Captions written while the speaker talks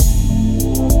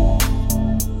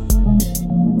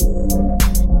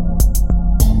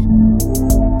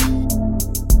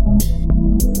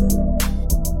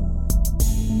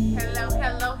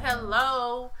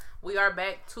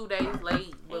2 days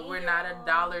late, but we're not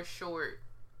 $1 short.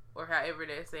 Or however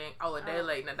they're saying. Oh, a day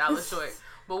late and $1 short.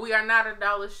 But we are not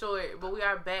 $1 short. But we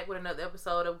are back with another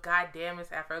episode of Goddamn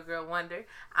It's Afro Girl Wonder.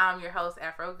 I'm your host,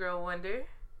 Afro Girl Wonder.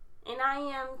 And I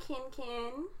am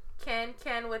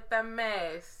Ken with the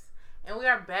mess. And we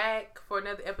are back for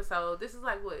another episode. This is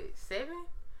like, what, 7?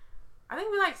 I think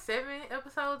we're like 7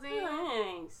 episodes in. No, it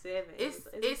ain't 7.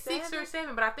 It's 6 or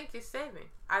 7, but I think it's 7.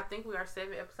 I think we are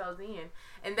 7 episodes in.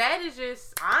 And that is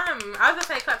just, I was going to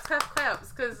say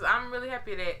claps, because I'm really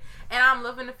happy that. And I'm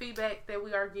loving the feedback that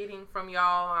we are getting from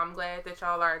y'all. I'm glad that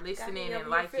y'all are listening and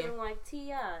liking. Feeling like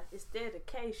T.I. It's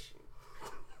dedication.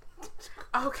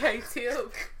 Okay,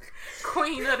 Tip.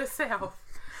 Queen of the South.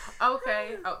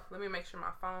 Okay. Oh, let me make sure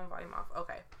my phone volume off.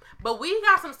 Okay. But we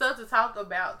got some stuff to talk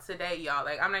about today, y'all.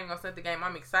 Like, I'm not even going to set the game.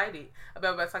 I'm excited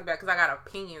about what I talk about because I got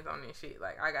opinions on this shit.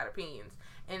 Like, I got opinions.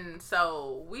 And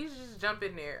so, we just jump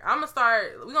in there. We're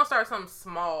going to start something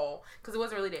small because it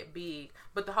wasn't really that big.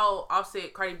 But the whole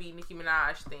Offset, Cardi B, Nicki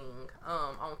Minaj thing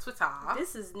on Twitter.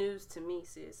 This is news to me,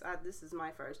 sis. This is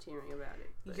my first hearing about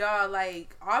it. But. Y'all,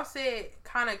 like, Offset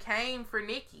kind of came for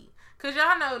Nicki. Because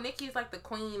y'all know Nicki's like the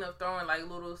queen of throwing like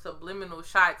little subliminal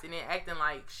shots and then acting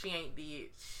like she ain't did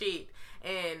shit.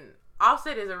 And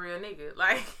Offset is a real nigga.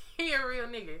 Like, he a real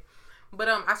nigga. But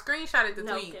I screenshotted the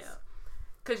tweets. Cap.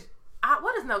 Because,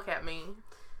 what does no cap mean?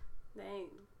 They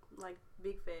ain't, like,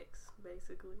 big facts,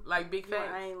 basically. Like big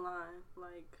facts? I ain't lying.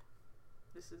 Like,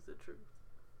 this is the truth.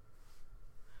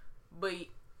 But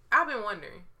I've been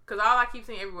wondering. Because all I keep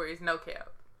seeing everywhere is no cap.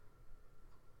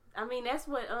 I mean, that's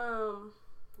what,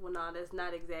 well, no, that's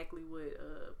not exactly what,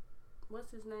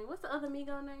 what's his name? What's the other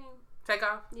Migo name?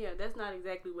 Takeoff? Yeah, that's not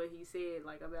exactly what he said,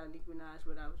 like, about Nicki Minaj,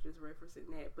 but I was just referencing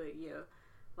that. But, yeah,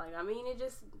 like, I mean, it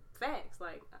just facts,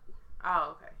 like.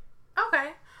 Oh, okay.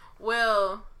 Okay.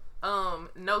 Well,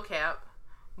 no cap.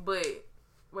 But,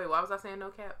 wait, why was I saying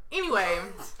no cap? Anyway,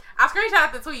 I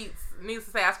screenshot the tweets. Needless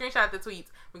to say, I screenshot the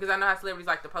tweets because I know how celebrities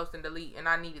like to post and delete, and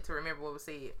I needed to remember what was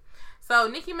said. So,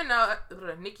 Nicki Minaj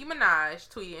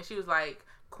tweeted, and she was like,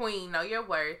 Queen, know your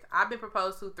worth. I've been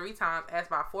proposed to 3 times, asked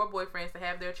by 4 boyfriends to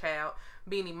have their child,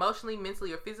 being emotionally,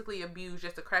 mentally, or physically abused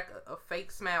just to crack a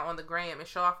fake smile on the gram and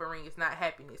show off a ring is not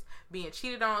happiness. Being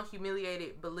cheated on,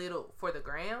 humiliated, belittled for the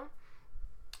gram.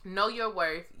 Know your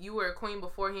worth. You were a queen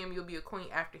before him, you'll be a queen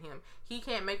after him. He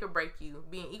can't make or break you.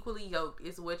 Being equally yoked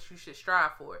is what you should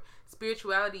strive for.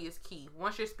 Spirituality is key.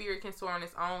 Once your spirit can soar on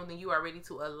its own, then you are ready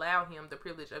to allow him the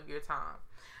privilege of your time.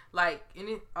 Like, and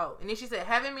then she said,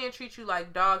 having men treat you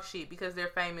like dog shit because they're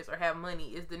famous or have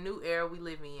money is the new era we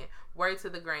live in. Word to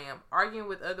the gram. Arguing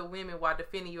with other women while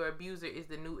defending your abuser is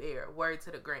the new era. Word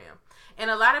to the gram. And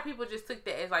a lot of people just took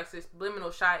that as like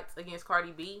subliminal shots against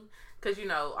Cardi B. Because, you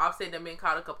know, Offset done been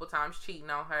caught a couple times cheating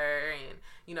on her. And,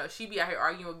 you know, she be out here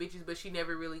arguing with bitches, but she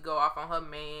never really go off on her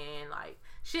man. Like,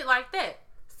 shit like that.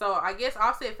 So, I guess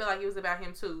Offset felt like it was about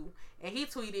him too. And he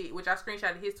tweeted, which I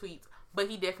screenshotted his tweets, but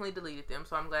he definitely deleted them,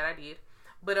 so I'm glad I did.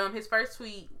 But his first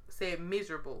tweet said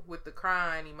miserable with the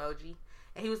crying emoji.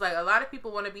 And he was like, a lot of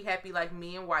people want to be happy like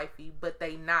me and wifey, but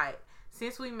they not.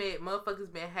 Since we met,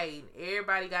 motherfuckers been hating.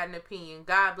 Everybody got an opinion.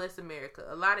 God bless America.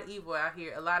 A lot of evil out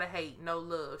here. A lot of hate. No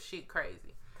love. Shit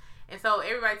crazy. And so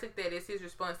everybody took that as his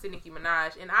response to Nicki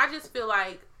Minaj. And I just feel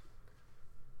like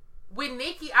with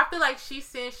Nicki, I feel like she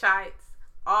sends shots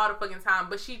all the fucking time,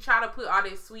 but she try to put all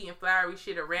this sweet and flowery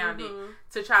shit around it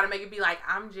to try to make it be like,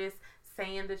 I'm just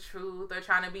saying the truth or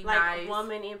trying to be like nice. Like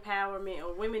woman empowerment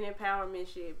or women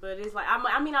empowerment shit. But it's like,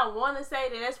 I mean, I want to say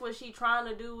that that's what she trying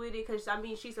to do with it because, I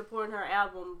mean, she's supporting her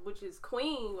album, which is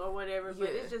Queen or whatever, but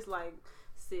it's just like,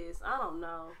 sis, I don't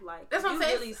know. Like, that's what I'm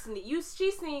saying. Really she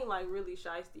seemed like really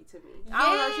shiesty to me. Yes. I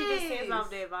don't know, she just sends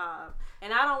off that vibe.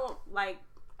 And I don't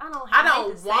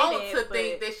want to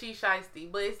think that she's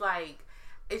shiesty, but it's like,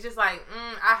 it's just like,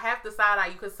 I have to side eye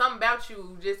you because something about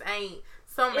you just ain't,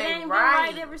 something ain't right.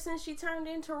 Been right ever since she turned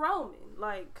into Roman.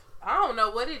 Like, I don't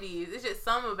know what it is. It's just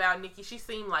something about Nicki. She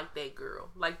seemed like that girl,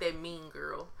 like that mean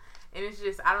girl. And it's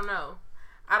just, I don't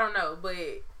know.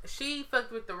 But she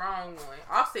fucked with the wrong one.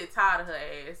 Offset tired of her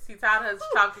ass. He tired of her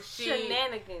talking shit.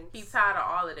 Shenanigans. He tired of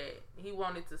all of that. He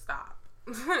wanted to stop.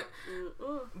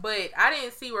 But I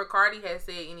didn't see where Cardi had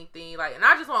said anything. Like, and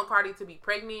I just want Cardi to be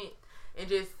pregnant. And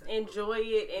just enjoy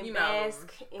it and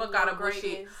bask in fuck out of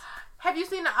bullshit. Have you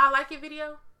seen the I Like It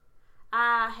video?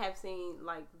 I have seen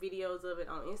like videos of it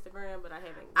on Instagram, but I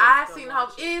haven't. I seen her.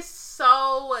 It's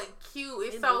so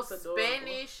cute. It's so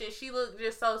Spanish, and she looked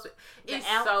just so. It's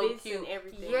so cute. And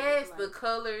everything. Yes, like, the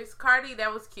colors. Cardi,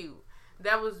 that was cute.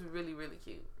 That was really really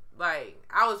cute. Like,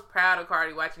 I was proud of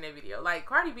Cardi watching that video. Like,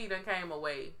 Cardi B done came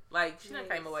away. Like, she done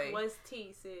came away. What's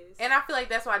T, sis? And I feel like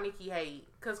that's why Nicki hate.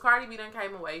 Because Cardi B done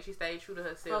came away. She stayed true to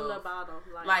herself. From the bottom.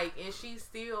 Like, and she's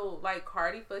still, like,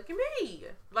 Cardi fucking B.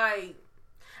 Like,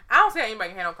 I don't say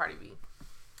anybody can hate on Cardi B.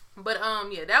 But,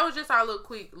 yeah, that was just our little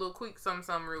quick,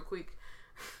 something real quick.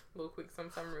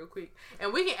 Something real quick.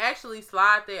 And we can actually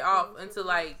slide that off into,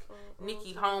 like,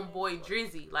 Nicki homeboy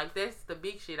Drizzy. Like, that's the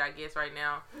big shit, I guess, right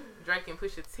now. Drake and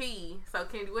Pusha T. So,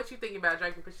 Kennedy, what you thinking about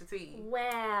Drake and Pusha T?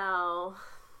 Wow.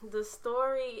 The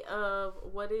story of,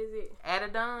 what is it?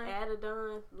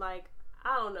 Adidon. Like,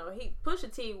 I don't know. Pusha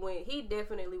T he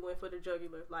definitely went for the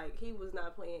jugular. Like, he was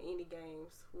not playing any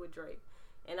games with Drake.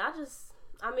 And I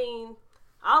mean,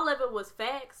 all of it was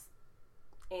facts.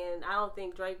 And I don't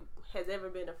think Drake has ever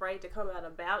been afraid to come out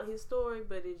about his story,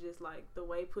 but it's just like the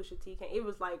way Pusha T came. It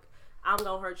was like, I'm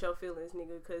gonna hurt your feelings,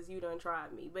 nigga, because you done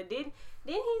tried me. But didn't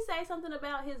he say something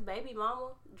about his baby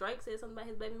mama? Drake said something about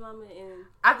his baby mama, and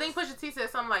I think Pusha T said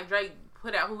something like Drake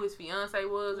put out who his fiance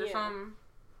was or something.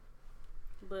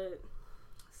 But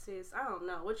sis, I don't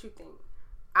know. What you think?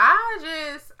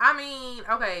 I mean,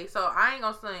 okay, so I ain't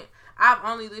gonna say I've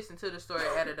only listened to the story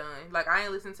of Adidon. Like, I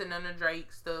ain't listened to none of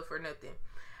Drake's stuff or nothing.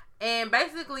 And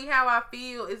basically how I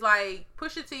feel is like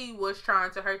Pusha T was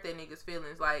trying to hurt that nigga's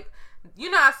feelings. Like,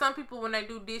 you know how some people when they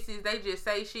do disses, they just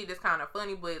say shit that's kind of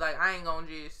funny, but like, I ain't gonna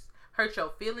just hurt your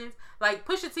feelings. Like,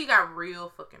 Pusha T got real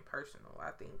fucking personal,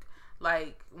 I think.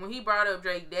 Like, when he brought up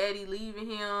Drake daddy leaving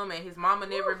him and his mama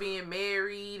never being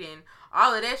married and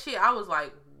all of that shit, I was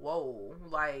like, whoa.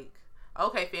 Like,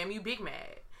 okay, fam, you big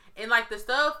mad. And like, the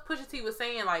stuff Pusha T was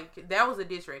saying, like, that was a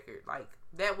diss record. Like,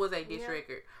 that was a diss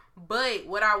record. But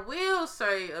what I will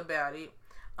say about it,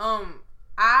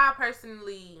 I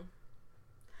personally,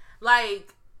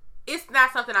 like, it's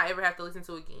not something I ever have to listen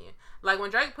to again. Like,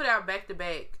 when Drake put out Back to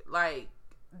Back, like,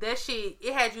 that shit,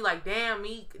 it had you like, damn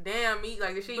Meek,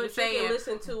 like the shit you saying. But you can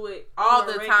listen to it all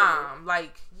the time.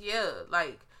 Like, yeah,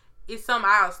 like, it's something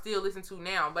I'll still listen to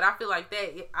now. But I feel like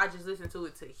that, I just listen to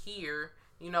it to hear,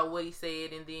 you know, what he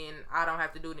said, and then I don't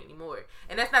have to do it anymore.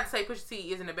 And that's not to say Pusha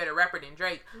T isn't a better rapper than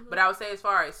Drake, but I would say as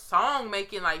far as song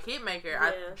making, like hit maker,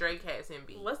 Drake has him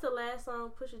beat. What's the last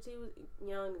song Pusha T was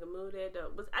Young Nigga Move That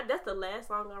Dope? That's the last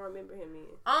song I remember him in.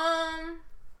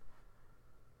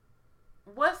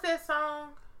 What's that song?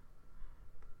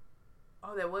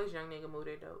 Oh, that was Young Nigga Move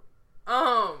That Dope.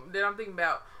 That I'm thinking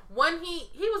about. When he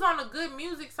was on a Good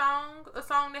Music song, a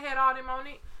song that had all them on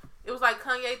it. It was like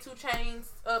Kanye, 2 Chainz,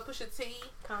 Pusha T.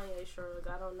 Kanye Shrug,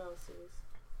 I don't know, sis.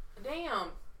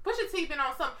 Damn. Pusha T been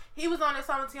on something. He was on that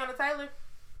song with Tiana Taylor.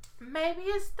 Maybe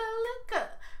it's the liquor.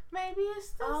 Maybe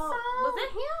it's the song. Was that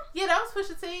him? Yeah, that was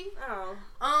Pusha T.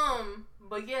 Oh.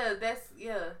 But yeah,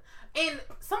 And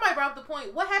somebody brought up the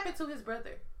point. What happened to his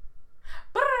brother?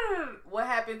 What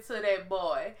happened to that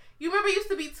boy? You remember it used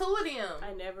to be 2 of them.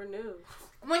 I never knew.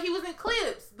 When he was in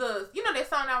Clips, you know that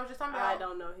song I was just talking about? I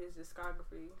don't know his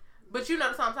discography. But you know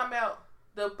the song I'm talking about?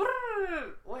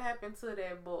 What happened to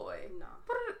that boy? No.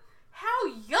 How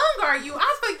young are you?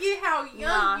 I forget how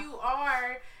young you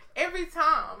are every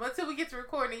time until we get to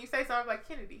recording and you say something. I'm like,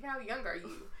 Kennedy, how young are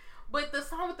you? But the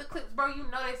song with the clips, bro, you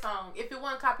know that song. If it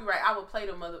wasn't copyright, I would play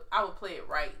it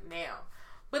right now.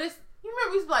 But you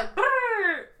remember we used to be like,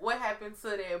 what happened to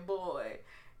that boy?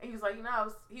 And he was like, you know,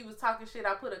 he was talking shit.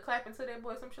 I put a clap into that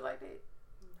boy, some shit like that.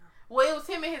 No. Well, it was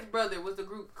him and his brother was the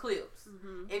group Clips.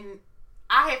 Mm-hmm. And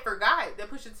I had forgot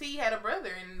that Pusha T had a brother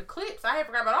in the Clips. I had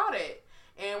forgot about all that.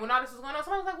 And when all this was going on,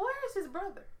 somebody was like, where is his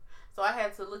brother? So I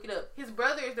had to look it up. His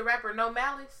brother is the rapper No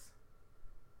Malice.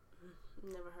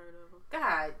 Never heard of him.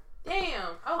 God damn.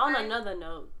 Okay. On another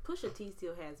note, Pusha T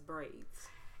still has braids.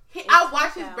 I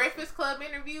watched his Breakfast Club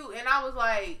interview and I was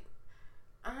like,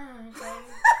 okay.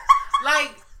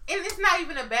 Like, and it's not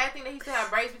even a bad thing that he still have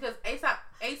braids because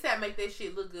ASAP make that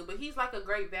shit look good, but he's like a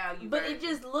great value. But version. It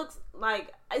just looks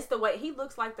like it's the way he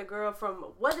looks like the girl from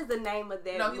what is the name of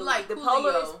that? No, he movie? Like the Coolio.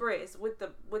 Polar Express with the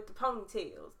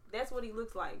ponytails. That's what he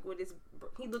looks like with his.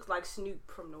 He looks like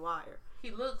Snoop from The Wire.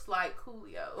 He looks like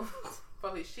Coolio.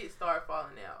 Before his shit started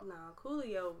falling out. Nah,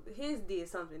 Coolio, his did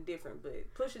something different,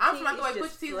 but Pusha T I'm talking about the way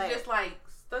Pusha T was just like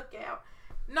stuck out.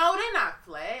 No, they're not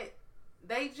flat.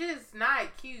 They just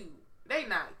not cute. They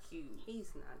not cute.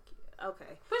 He's not cute.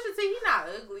 Okay. Pusha T, he not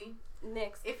ugly.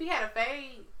 Next. If he had a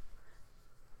fade.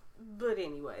 But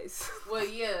anyways. Well,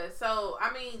 yeah. So,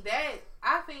 I mean,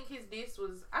 I think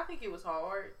it was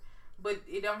hard. But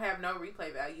it don't have no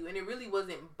replay value. And it really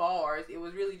wasn't bars. It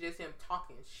was really just him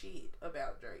talking shit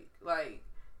about Drake. Like,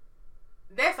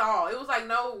 That's all. It was like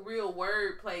no real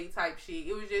wordplay type shit.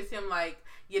 It was just him like,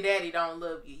 your daddy don't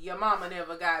love you. Your mama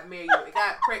never got married.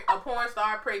 Got a porn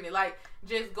star pregnant. Like,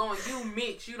 just going, you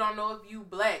mixed. You don't know if you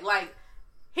black. Like,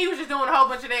 he was just doing a whole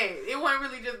bunch of that. It wasn't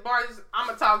really just bars. I'm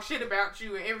gonna talk shit about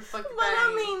you and every fucking thing. But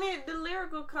I mean, the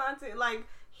lyrical content, like,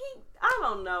 I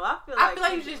don't know. I feel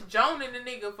like he was just joning the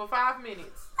nigga for 5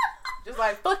 minutes. Just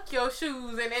like, fuck your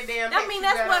shoes and that damn. I mean,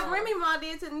 that's what Remy Ma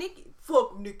did to Nicki.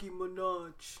 Fuck Nicki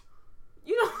Minaj.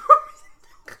 You know.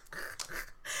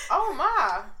 Oh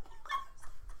my.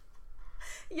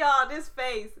 Y'all, this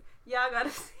face. Y'all gotta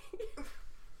see.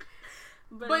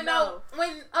 But no, when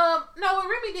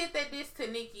Remy did that diss to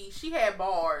Nicki, she had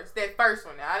bars. That first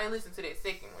one. Now, I didn't listen to that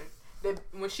second one.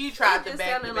 When she tried to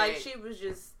back sounded like she was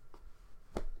just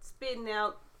spitting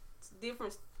out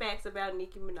different facts about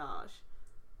Nicki Minaj.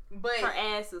 But her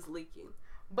ass is leaking.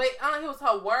 But it was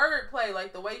her wordplay,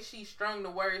 like the way she strung the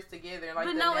words together. Like,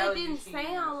 but no, it didn't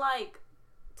sound like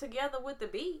together with the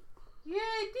beat. Yeah,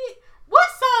 it did. What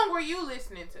song were you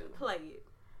listening to? Play it.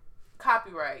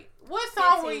 Copyright. What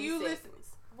song were you listening?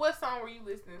 What song were you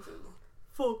listening to?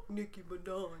 Fuck Nicki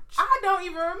Minaj. I don't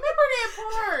even remember that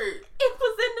part. It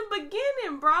was in the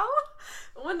beginning, bro.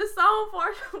 When the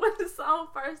song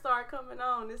first started coming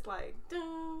on, it's like,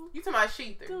 dun, you talking about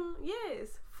Sheether? Dun,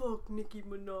 yes. Fuck Nicki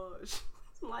Minaj.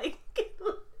 Like,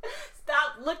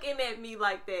 stop looking at me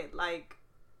like that. Like,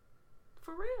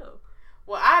 for real.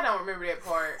 Well, I don't remember that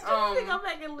part. I think go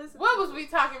back and listen. What was we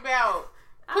talking about?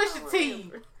 Pusha T.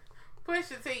 Remember.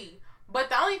 But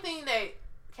the only thing that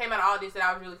came out of all this that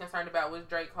I was really concerned about was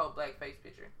Drake's whole blackface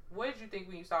picture. What did you think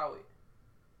when you saw it?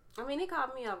 I mean, it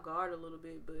caught me off guard a little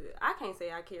bit, but I can't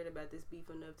say I cared about this beef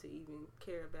enough to even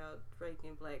care about Drake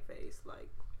and blackface. Like,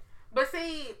 but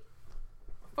see,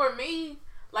 for me,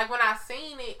 like when I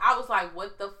seen it, I was like,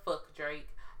 "What the fuck, Drake?"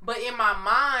 But in my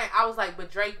mind, I was like,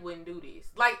 "But Drake wouldn't do this."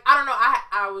 Like, I don't know.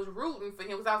 I was rooting for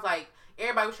him because I was like,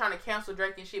 everybody was trying to cancel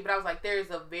Drake and shit, but I was like, there's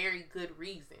a very good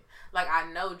reason. Like,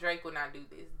 I know Drake would not do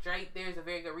this. There's a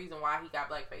very good reason why he got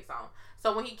blackface on.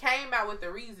 So when he came out with the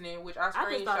reasoning, which I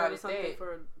just thought it was something that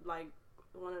for like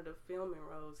one of the filming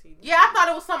roles he did. Yeah, I thought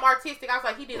it was something artistic. I was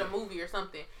like, he did a movie or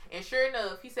something. And sure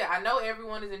enough, he said, "I know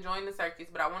everyone is enjoying the circus,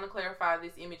 but I want to clarify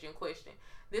this image in question.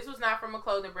 This was not from a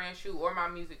clothing brand shoe or my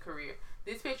music career.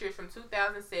 This picture is from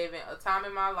 2007, a time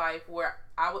in my life where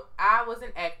I was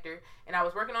an actor and I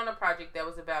was working on a project that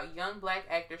was about young black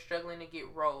actors struggling to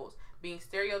get roles, being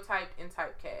stereotyped and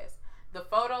typecast. The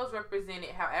photos represented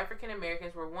how African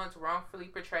Americans were once wrongfully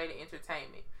portrayed in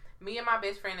entertainment. Me and my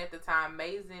best friend at the time,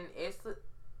 Mazen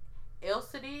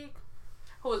El-Sadiq,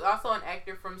 who was also an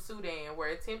actor from Sudan, were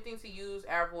attempting to use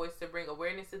our voice to bring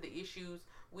awareness to the issues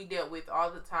we dealt with all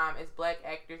the time as black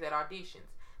actors at auditions.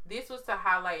 This was to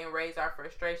highlight and raise our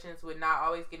frustrations with not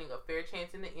always getting a fair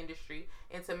chance in the industry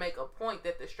and to make a point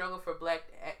that the struggle for black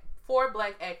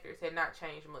actors had not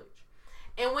changed much."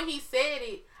 And when he said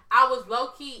it, I was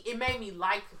low-key, it made me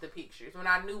like the pictures when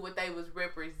I knew what they was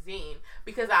representing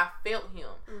because I felt him.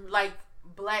 Mm-hmm. Like,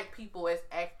 black people as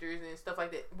actors and stuff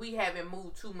like that, we haven't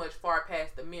moved too much far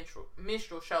past the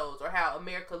minstrel shows or how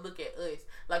America look at us.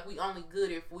 Like, we only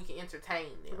good if we can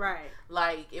entertain them. Right.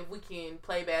 Like, if we can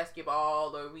play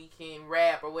basketball or we can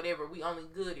rap or whatever, we only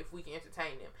good if we can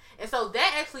entertain them. And so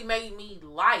that actually made me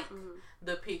like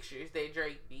the pictures that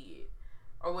Drake did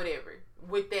or whatever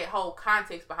with that whole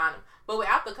context behind them. But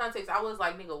without the context, I was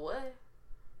like, nigga, what?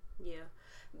 Yeah.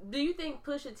 Do you think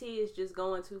Pusha T is just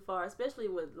going too far, especially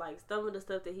with like some of the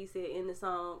stuff that he said in the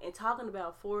song and talking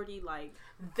about 40? Like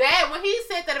that, when he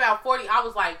said that about 40, I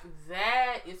was like,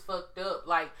 that is fucked up.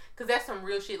 Like, cause that's some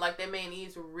real shit. Like, that man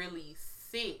is really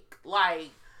sick.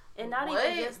 Like, and not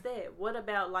even just that. What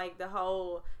about like the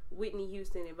whole Whitney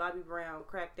Houston and Bobby Brown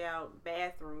cracked out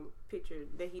bathroom picture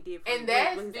that he did? And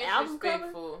that's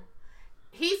disrespectful.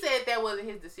 He said that wasn't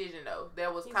his decision though.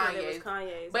 That was Kanye's.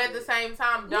 But at the same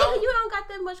time, you don't got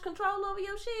that much control over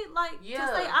your shit. Like, to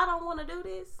say I don't want to do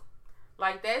this.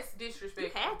 Like, that's disrespectful.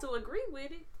 You had to agree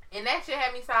with it. And that shit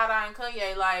had me side-eyeing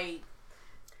Kanye. Like,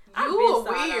 you a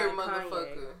weird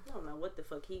motherfucker. I don't know what the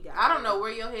fuck he got. I don't know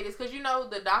where your head is. Because you know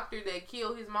the doctor that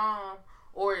killed his mom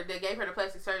or that gave her the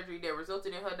plastic surgery that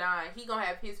resulted in her dying, he gonna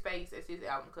have his face as his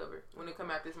album cover when it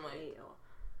come out this month.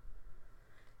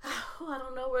 I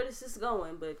don't know where this is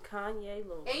going, but Kanye,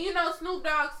 Lord. And you know, Snoop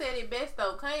Dogg said it best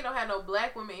though. Kanye don't have no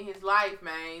black women in his life,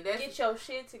 man. Get your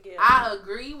shit together. I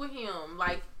agree with him.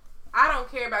 Like, I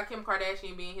don't care about Kim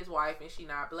Kardashian being his wife and she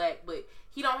not black, but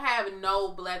he don't have no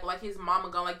black, like his mama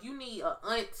going, like, you need a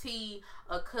auntie,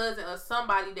 a cousin, or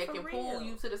somebody that can pull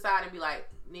you to the side and be like,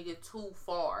 nigga, too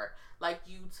far. Like,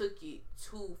 you took it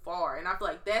too far. And I feel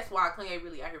like that's why Kanye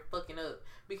really out here fucking up.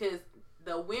 Because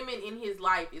the women in his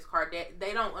life is Kardashian.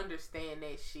 They don't understand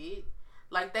that shit.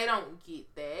 Like, they don't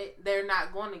get that. They're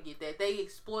not going to get that. They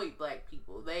exploit black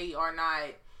people. They are not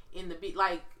in the big,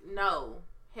 like, no.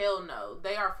 Hell no.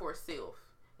 They are for self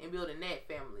and building that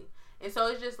family. And so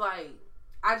it's just like,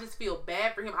 I just feel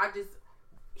bad for him.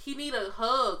 He need a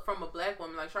hug from a black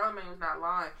woman. Like, Charlamagne was not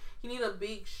lying. He need a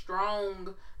big,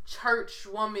 strong, church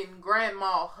woman,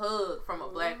 grandma hug from a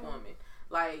black woman.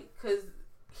 Like, because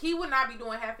he would not be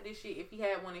doing half of this shit if he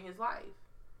had one in his life.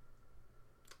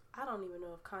 I don't even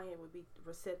know if Kanye would be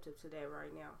receptive to that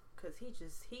right now. Because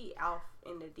he off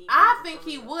in the deep end. I think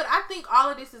he would. I think all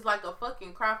of this is like a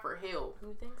fucking cry for help.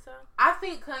 You think so? I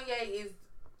think Kanye is...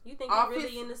 You think he's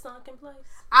really in the sunken place?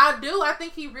 I do. I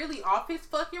think he really off his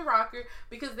fucking rocker.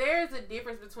 Because there is a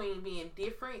difference between being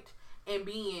different and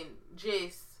being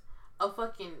just a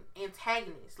fucking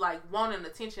antagonist. Like, wanting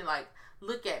attention. Like,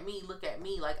 look at me.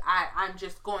 Like, I'm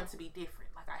just going to be different.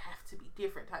 Like, I have to be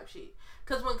different type shit.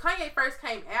 Because when Kanye first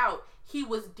came out, he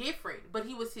was different. But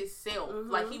he was himself.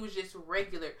 Like, he was just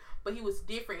regular. But he was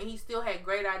different. And he still had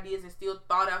great ideas and still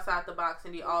thought outside the box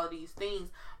and did all of these things.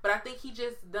 But I think he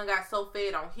just done got so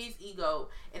fed on his ego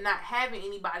and not having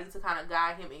anybody to kind of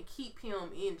guide him and keep him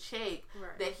in check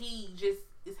that he just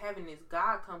is having this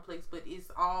God complex. But it's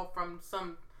all from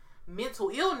some mental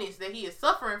illness that he is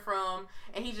suffering from.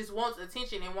 And he just wants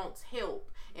attention and wants help.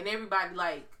 And everybody,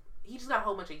 like, he just got a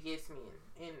whole bunch of yes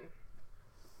men. And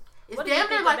it's damn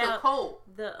near like a cult.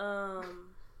 The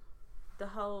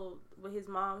whole with his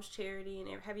mom's charity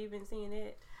and have you been seeing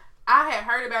that? I had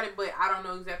heard about it, but I don't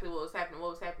know exactly what was happening. What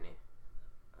was happening?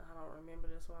 I don't remember.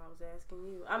 That's why I was asking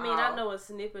you. I mean, I know a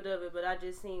snippet of it, but I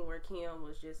just seen where Kim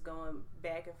was just going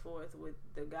back and forth with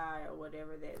the guy or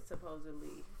whatever that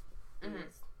supposedly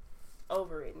is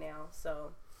over it now.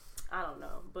 So I don't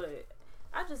know, but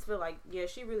I just feel like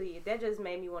she really. That just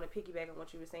made me want to piggyback on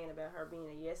what you were saying about her being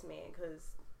a yes man because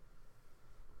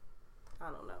I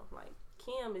don't know, like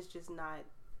Kim is just not.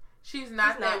 She's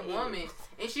not that woman.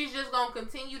 And she's just going to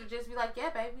continue to just be like,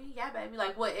 yeah, baby,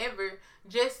 like whatever.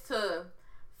 Just to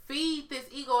feed this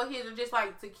ego of his or just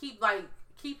like to keep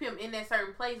him in that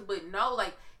certain place. But no,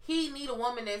 like he need a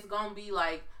woman that's going to be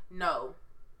like, no.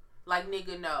 Like,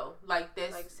 nigga, no. Like,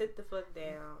 that's... Like, sit the fuck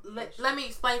down. Let me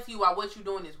explain to you why what you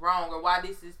doing is wrong or why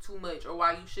this is too much or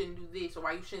why you shouldn't do this or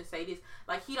why you shouldn't say this.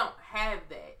 Like, he don't have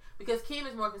that. Because Kim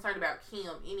is more concerned about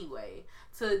Kim anyway.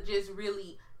 To just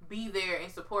really... be there and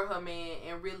support her man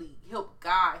and really help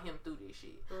guide him through this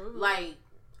shit. Like,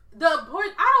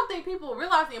 I don't think people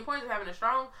realize the importance of having a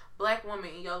strong black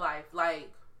woman in your life.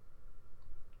 Like,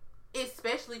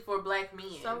 especially for black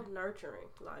men. So nurturing.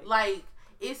 Like,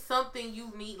 it's something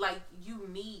you need. Like, you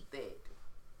need that.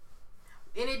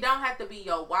 And it don't have to be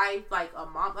your wife, like a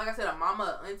mom, like I said, a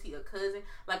mama, a auntie, a cousin.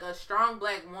 Like, a strong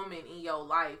black woman in your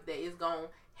life that is gonna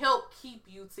help keep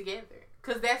you together.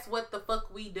 Because that's what the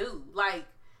fuck we do. Like,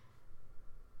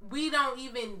 we don't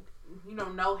even,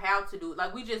 know how to do it.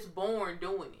 Like, we just born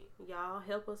doing it. Y'all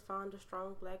help us find a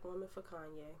strong black woman for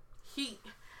Kanye. He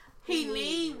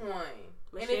need one.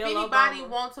 Michelle and if anybody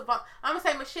wants to, I'm going to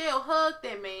say, Michelle, hug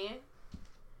that man.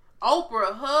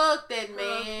 Oprah, hug that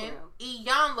man.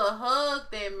 Iyanla,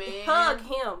 hug that man. Hug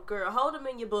him, girl. Hold him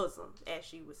in your bosom, as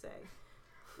she would say.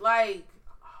 Like,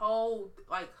 hug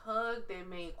that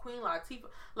man. Queen Latifah.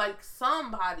 Like,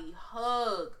 somebody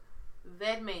hug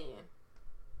that man.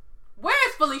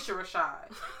 Where's Felicia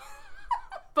Rashad?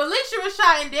 Felicia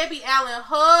Rashad and Debbie Allen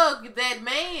hug that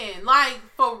man. Like,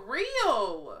 for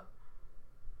real.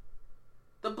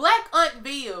 The Black Aunt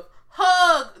Viv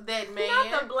hug that man.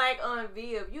 Not the Black Aunt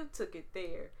Viv. You took it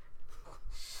there.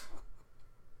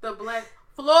 The Black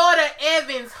Florida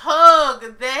Evans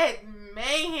hug that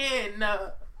man.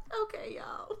 Okay,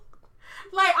 y'all.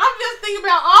 Like, I'm just thinking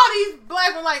about all these black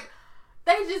women, like,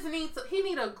 they just he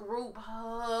need a group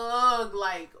hug.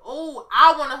 Like, oh,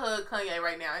 I want to hug Kanye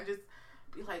right now and just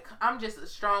be like, I'm just a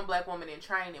strong black woman in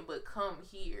training, but come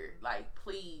here. Like,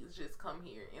 please just come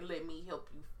here and let me help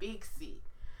you fix it.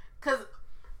 Because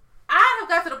I have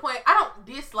got to the point, I don't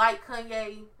dislike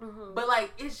Kanye, but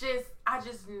like, it's just, I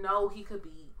just know he could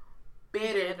be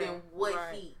better than what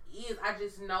he is. I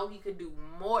just know he could do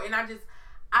more. And I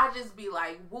just be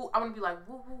like, woo. I want to be like,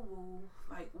 woo, woo, woo.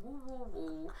 Like, woo, woo,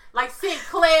 woo. Like,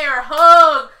 Sinclair,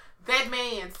 hug that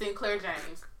man, Sinclair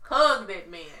James. Hug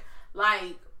that man.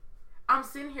 Like, I'm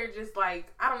sitting here just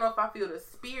like, I don't know if I feel the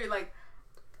spirit. Like,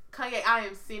 Kanye, I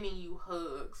am sending you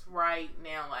hugs right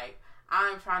now. Like,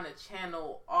 I'm trying to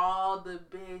channel all the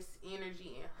best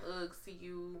energy and hugs to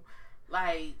you.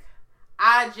 Like,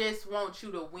 I just want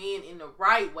you to win in the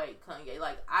right way, Kanye.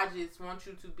 Like, I just want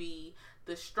you to be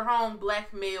the strong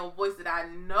black male voice that I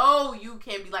know you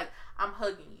can be like, I'm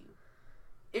hugging you.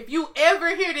 If you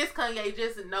ever hear this, Kanye,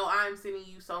 just know I'm sending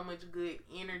you so much good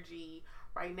energy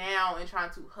right now and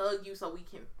trying to hug you so we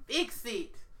can fix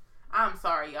it. I'm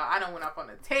sorry, y'all. I don't went off on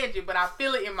a tangent, but I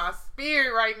feel it in my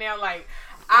spirit right now. Like,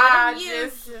 I'm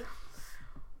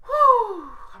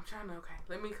trying to, okay,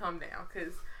 let me calm down.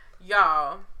 Because,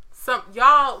 y'all,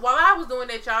 while I was doing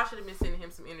that, y'all should have been sending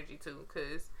him some energy, too.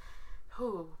 Because,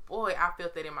 oh, boy, I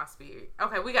felt that in my spirit.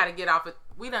 Okay, we got to get off it.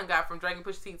 We done got from Drake and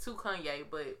Pusha T to Kanye,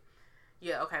 but,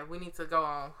 yeah, okay, we need to go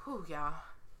on. Whew, y'all.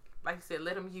 Like you said,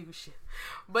 let them use you.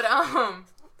 But,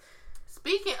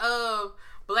 speaking of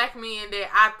black men that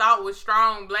I thought was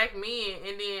strong black men,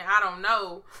 and then I don't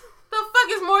know, the fuck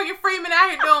is Morgan Freeman out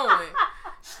here doing?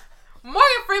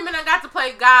 Morgan Freeman done got to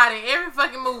play God in every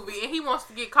fucking movie, and he wants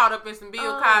to get caught up in some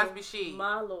Bill Cosby shit.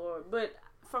 My lord. But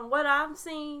from what I've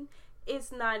seen,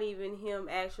 it's not even him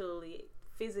actually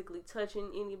physically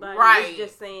touching anybody. Right. It's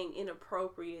just saying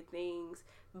inappropriate things.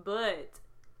 But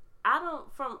I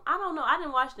don't know. I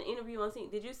didn't watch the interview on scene.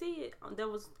 Did you see it? That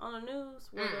was on the news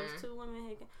where those two women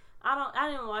had. I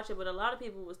didn't watch it, but a lot of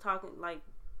people was talking like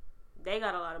they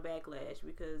got a lot of backlash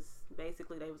because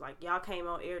basically they was like, y'all came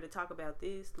on air to talk about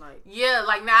this. Like, yeah,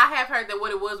 like now I have heard that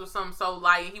what it was something so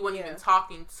light, and he wasn't even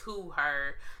talking to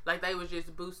her. Like they was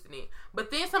just boosting it. But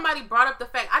then somebody brought up the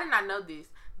fact, I did not know this,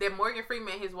 that Morgan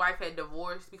Freeman and his wife had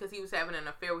divorced because he was having an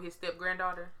affair with his step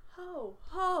granddaughter. Hold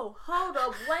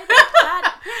up, wait a minute.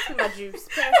 Pass me my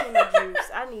juice.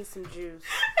 I need some juice.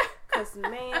 Cause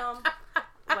ma'am,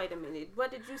 wait a minute. What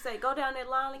did you say? Go down that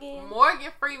line again.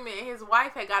 Morgan Freeman and his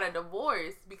wife had got a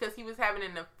divorce because he was having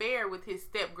an affair with his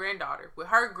step granddaughter, with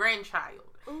her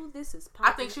grandchild. Ooh, this is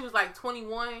popular. I think she was like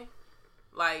 21,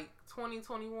 like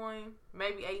 21,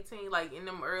 maybe 18, like in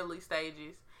them early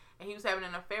stages. And he was having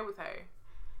an affair with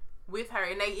her.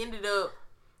 And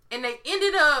they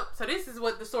ended up, so this is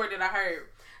what the story that I heard.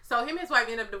 So him and his wife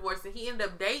ended up divorcing. He ended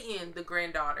up dating the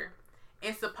granddaughter.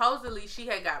 And supposedly she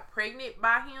had got pregnant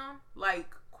by him,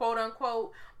 like, quote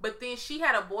unquote. But then she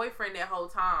had a boyfriend that whole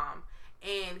time.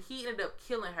 And he ended up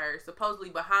killing her, supposedly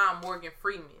behind Morgan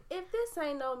Freeman. If this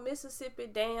ain't no Mississippi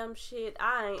damn shit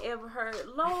I ain't ever heard,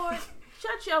 Lord,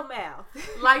 shut your mouth.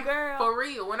 Like, girl. For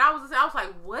real. When I was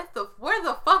like, where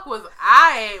the fuck was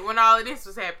I at when all of this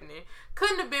was happening?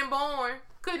 Couldn't have been born.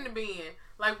 Couldn't have been.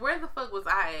 Like, where the fuck was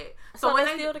I at? So when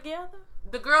they still together?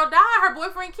 The girl died. Her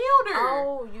boyfriend killed her.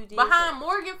 Oh, you did. Behind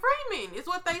Morgan Freeman is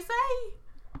what they say.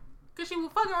 Because she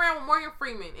was fucking around with Morgan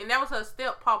Freeman. And that was her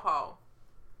step pawpaw.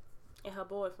 And her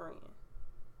boyfriend.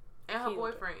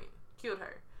 Killed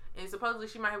her. And supposedly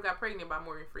she might have got pregnant by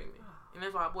Morgan Freeman. And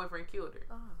that's why her boyfriend killed her.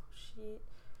 Oh, shit.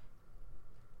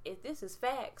 If this is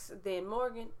facts, then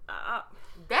Morgan... I'm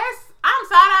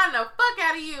side-eyeing the fuck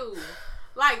out of you.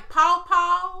 Like,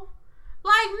 pawpaw.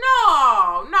 Like,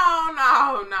 no.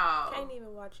 Can't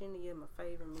even watch any of my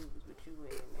favorite movies with you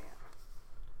in it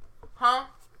now. Huh?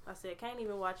 I said, can't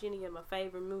even watch any of my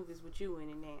favorite movies with you in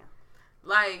it now.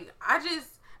 Like,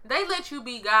 they let you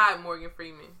be God, Morgan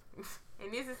Freeman.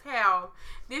 And this is how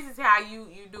you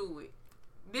do it.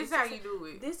 This is how you do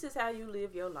it. This is how you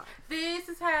live your life. This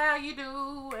is how you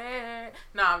do it.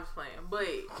 No, I'm just playing. But,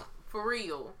 for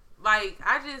real. Like,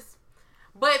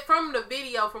 but from the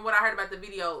video, from what I heard about the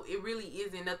video, it really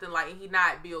isn't nothing like, he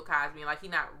not Bill Cosby, like he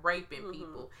not raping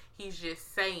people. He's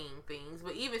just saying things.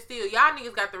 But even still, y'all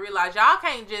niggas got to realize, y'all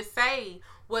can't just say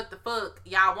what the fuck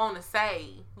y'all want to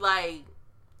say. Like,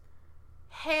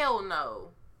 hell no.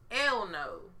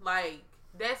 Like,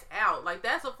 that's out. Like,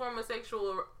 that's a form of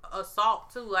sexual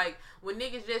assault too. Like, when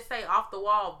niggas just say off the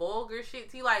wall vulgar shit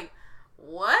to you, like,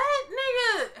 what,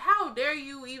 nigga? How dare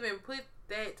you even put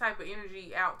that type of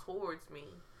energy out towards me?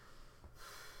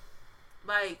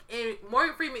 Like, and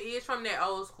Morgan Freeman is from that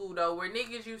old school though, where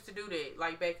niggas used to do that,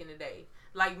 like back in the day.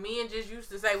 Like, men just used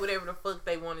to say whatever the fuck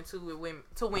they wanted to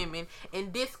women,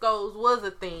 and discos was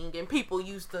a thing, and people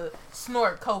used to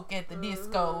snort coke at the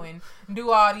disco and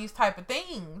do all these type of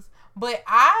things. But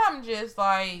I'm just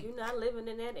like, you're not living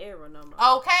in that era no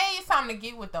more. Okay, it's time to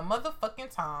get with the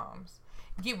motherfucking times.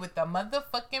 Get with the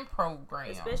motherfucking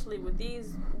program. Especially with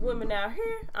these women out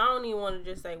here. I don't even want to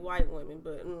just say white women,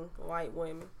 but white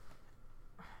women.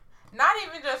 Not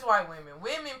even just white women.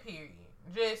 Women, period.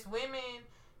 Just women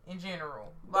in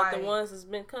general. But like, the ones that's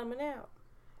been coming out,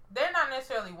 they're not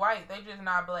necessarily white. They just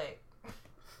not black.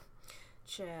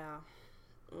 Child.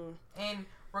 And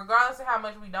regardless of how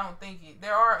much we don't think it,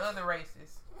 there are other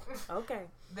races. Okay.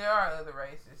 There are other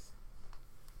races.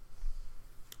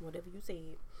 Whatever you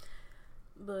said.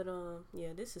 But, yeah,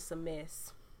 this is some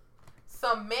mess.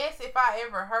 Some mess if I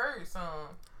ever heard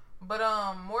some. But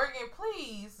Morgan,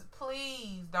 please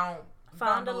don't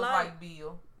Find do a us light. like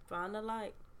Bill. Find a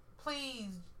light. Please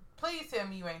tell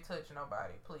me you ain't touching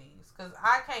nobody, please, cause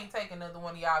I can't take another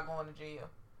one of y'all going to jail.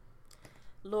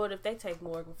 Lord, if they take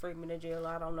Morgan Freeman to jail,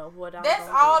 I don't know what I'm That's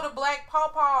gonna all do. the black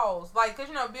pawpaws. Like, cause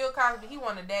Bill Cosby, he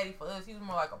wasn't a daddy for us. He was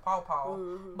more like a pawpaw.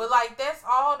 Mm-hmm. But like, that's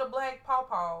all the black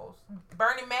pawpaws.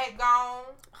 Bernie Mac gone.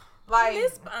 Like,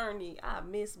 Miss Bernie. I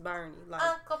miss Bernie. Like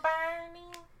Uncle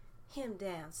Bernie. him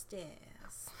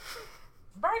downstairs.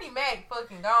 Bernie Mac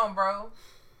fucking gone, bro.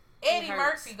 Eddie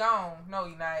hurts. Murphy gone. No,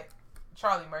 he not.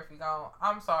 Charlie Murphy gone.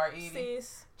 I'm sorry, Eddie.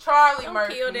 Sis, Charlie don't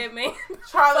Murphy. kill that man.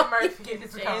 Charlie Before he Murphy get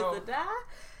is a chance gone. to die.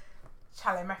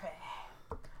 Charlie Murphy.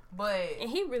 But And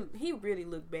he really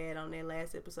looked bad on that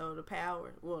last episode of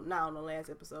Power. Well, not on the last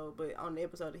episode, but on the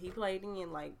episode that he played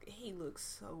in. Like, he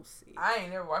looks so sick. I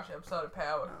ain't never watched an episode of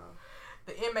Power. Oh.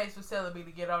 The inmates was telling me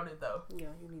to get on it though. Yeah,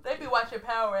 you need They to be watching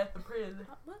Power at the prison.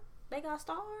 What? They got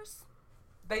stars?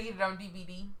 They get it on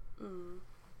DVD. Mm.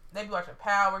 They be watching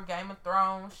Power, Game of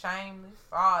Thrones, Shameless,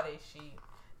 all that shit.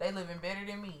 They living better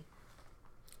than me.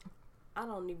 I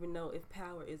don't even know if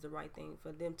Power is the right thing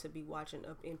for them to be watching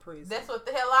up in prison. That's what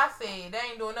the hell I said. They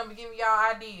ain't doing nothing but giving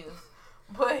y'all ideas.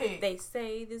 But They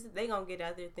say this. They gonna get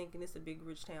out there thinking it's a big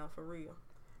rich town for real.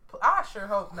 I sure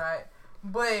hope not.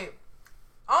 But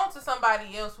on to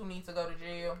somebody else who needs to go to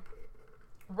jail.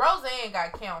 Roseanne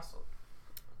got canceled.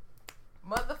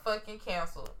 Motherfucking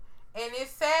canceled. And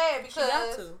it's sad She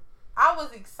got because to. I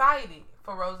was excited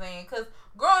for Roseanne. Because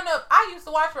growing up, I used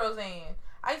to watch Roseanne.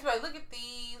 I used to be like, look at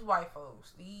these white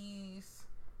folks. These,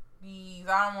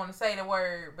 I don't want to say the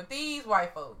word, but these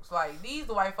white folks. Like, these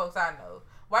the white folks I know.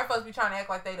 White folks be trying to act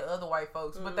like they the other white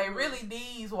folks, but they really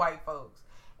these white folks.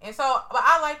 And so, but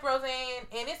I liked Roseanne,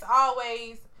 and it's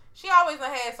always, she always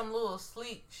done had some little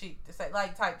sleek shit to say,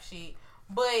 like type shit.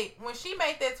 But when she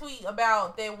made that tweet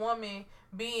about that woman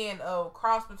being a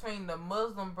cross between the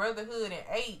Muslim Brotherhood and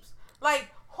apes, like,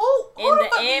 who And the the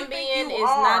fuck do you think Ambien you is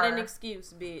not are? an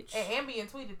excuse, bitch. And Ambien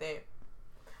tweeted that.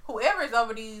 Whoever is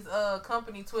over these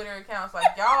company Twitter accounts,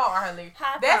 like, y'all are hilarious.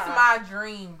 High That's five. my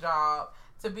dream job,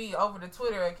 to be over the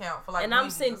Twitter account for like. And I'm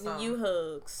Wendy's or sending something. you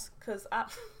hugs, cause I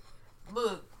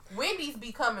Look, Wendy's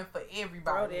be coming for throw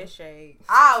everybody. that shade.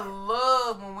 I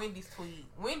love when Wendy's tweet.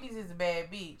 Wendy's is a bad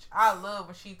bitch. I love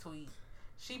when she tweet.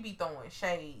 She be throwing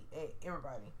shade at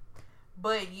everybody.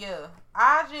 But yeah,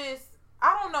 I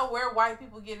don't know where white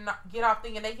people get off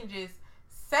thinking they can just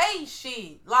say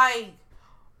shit. Like,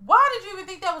 why did you even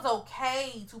think that was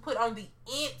okay to put on the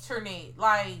internet?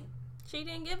 Like, She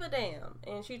didn't give a damn,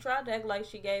 and she tried to act like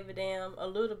she gave a damn a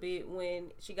little bit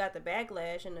when she got the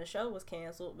backlash and the show was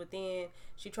canceled. But then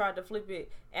she tried to flip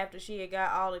it after she had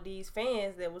got all of these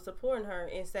fans that were supporting her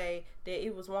and say that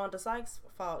it was Wanda Sykes'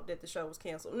 fault that the show was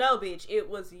canceled. No, bitch, it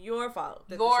was your fault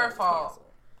that the show was canceled.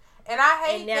 And I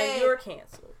hate and now that you're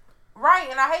canceled. Right,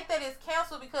 and I hate that it's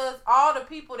canceled because all the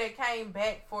people that came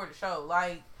back for the show,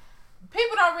 like,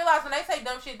 people don't realize when they say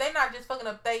dumb shit, they not just fucking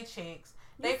up their checks.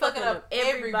 They fucking up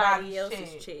everybody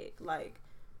else's check. Like,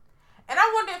 and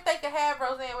I wonder if they could have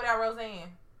Roseanne without Roseanne.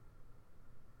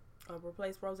 or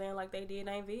replace Roseanne like they did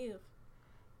Aunt Viv.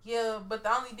 Yeah, but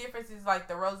the only difference is, like,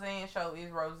 the Roseanne show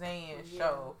is Roseanne's Yeah.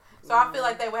 show. So I feel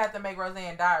like they would have to make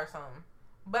Roseanne die or something.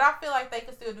 But I feel like they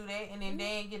could still do that, and then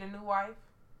Dan get a new wife.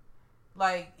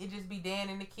 Like, it just be Dan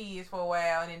and the kids for a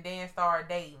while, and then Dan started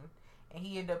dating. And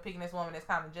he ended up picking this woman that's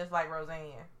kind of just like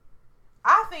Roseanne.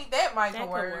 I think that might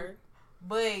work.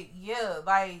 But, yeah,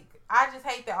 like, I just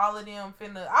hate that all of them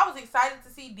finna... I was excited to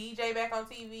see DJ back on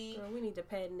TV. Girl, we need to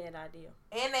patent that idea.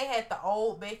 And they had the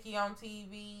old Becky on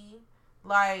TV.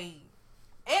 Like,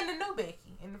 and the new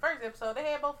Becky. In the first episode, they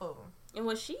had both of them. And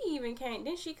when she even came,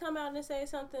 didn't she come out and say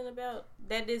something about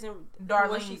that? Doesn't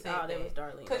Darlene she, said that was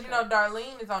Darlene. Because, you know,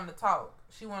 Darlene is on the talk.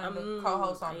 She one of the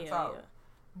co-hosts on the talk. Yeah.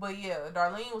 But, yeah,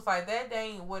 Darlene was like, that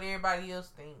ain't what everybody else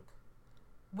think.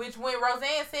 Which, when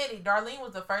Roseanne said it, Darlene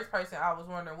was the first person I was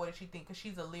wondering what did she think. Because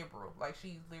she's a liberal. Like,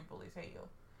 she's liberal as hell.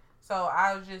 So,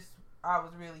 I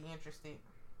was really interested.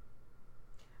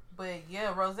 But,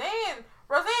 yeah, Roseanne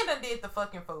done did the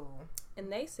fucking fool. And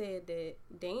they said that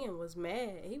Dan was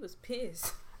mad. He was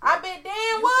pissed. I bet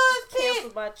Dan was pissed.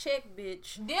 Canceled by check,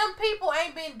 bitch. Them people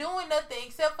ain't been doing nothing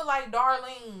except for, like,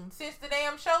 Darlene since the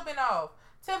damn show been off.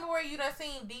 Tell me where you done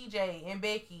seen DJ and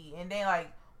Becky and then,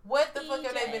 like, what the fuck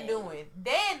have they been doing?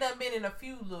 Dan done been in a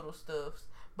few little stuffs,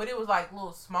 but it was, like,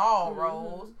 little small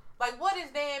roles. Like, what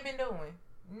has Dan been doing?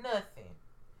 Nothing.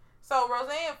 So,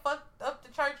 Roseanne fucked up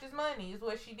the church's money is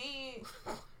what she did.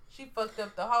 She fucked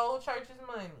up the whole church's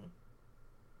money.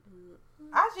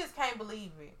 I just can't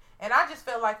believe it. And I just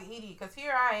felt like an idiot because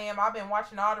here I am. I've been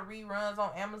watching all the reruns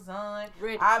on Amazon.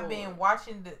 I've been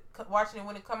watching it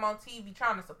when it come on TV,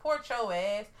 trying to support your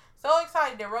ass. So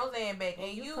excited that Roseanne back.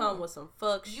 And you come with some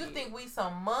fuck shit. You think we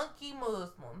some monkey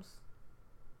Muslims.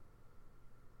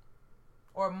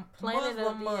 Or Planet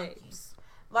Muslim monkeys.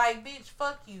 Like, bitch,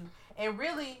 fuck you. And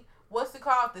really, what's it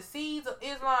called? The seeds of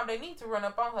Islam, they need to run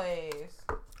up on her ass.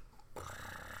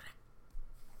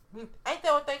 Ain't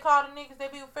that what they call the niggas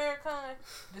that be with Farrakhan?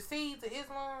 The seeds of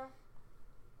Islam?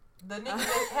 The niggas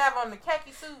that have on the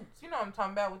khaki suits. You know what I'm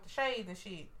talking about with the shades and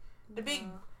shit. The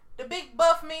big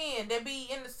buff men that be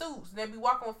in the suits that be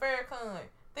walking with Farrakhan.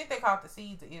 I think they call it the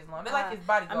seeds of Islam. They're like his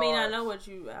bodyguards. I mean, I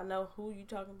know who you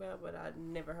talking about, but I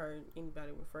never heard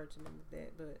anybody refer to them as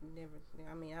that. But I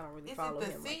don't really follow him like that.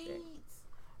 Is it the seeds?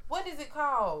 What is it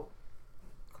called?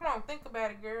 Come on, think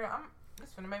about it, girl.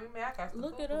 It's gonna make me mad. I got to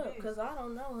look it up because I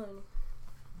don't know, honey.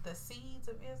 The seeds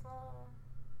of Islam.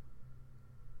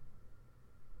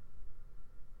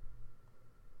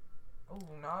 Oh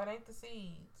no, it ain't the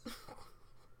seeds.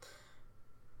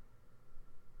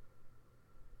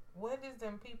 What is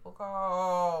them people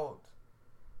called?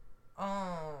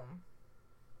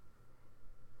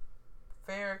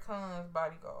 Farrakhan's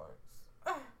bodyguards.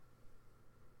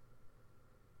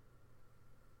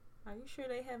 Are you sure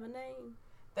they have a name?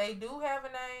 They do have a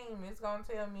name. It's gonna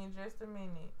tell me in just a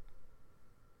minute.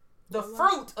 The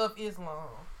fruit of Islam.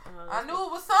 I knew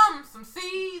it was some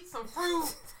seeds, some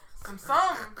fruit,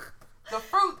 some. The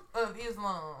fruit of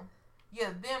Islam. Yeah,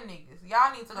 them niggas.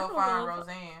 Y'all need to go find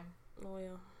Roseanne.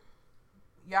 Well.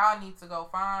 Y'all need to go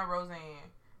find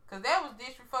Roseanne. Because that was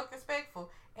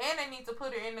disrespectful. And they need to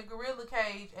put her in the gorilla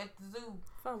cage at the zoo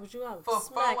for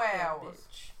 4 hours.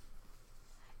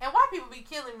 And why people be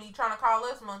killing me trying to call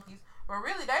us monkeys? But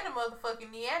really, they the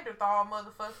motherfucking Neanderthal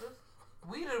motherfuckers.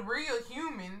 We the real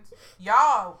humans.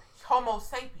 Y'all Homo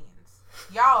sapiens.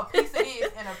 Y'all a piece of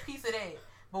this and a piece of that.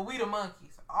 But we the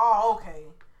monkeys. Oh, okay.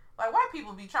 Like, white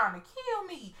people be trying to kill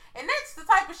me. And that's the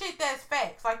type of shit that's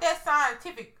facts. Like, that's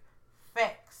scientific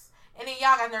facts. And then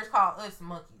y'all got nerds call us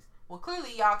monkeys. Well,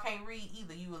 clearly y'all can't read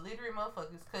either. You illiterate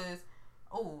motherfuckers. Because,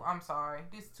 oh, I'm sorry.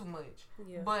 This is too much.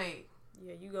 Yeah. But...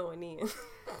 yeah, you going in. And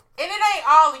it ain't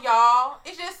all of y'all.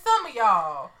 It's just some of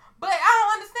y'all. But I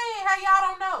don't understand how y'all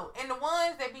don't know. And the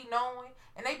ones that be knowing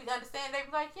and they be understanding, they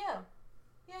be like, yeah,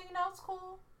 you know, it's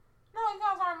cool. No, you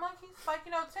guys aren't monkeys. Like,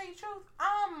 you know, to tell you the truth,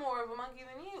 I'm more of a monkey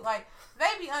than you. Like,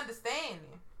 they be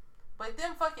understanding. But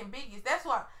them fucking biggest, that's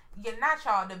why, yeah, not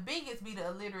y'all, the biggest be the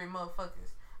illiterate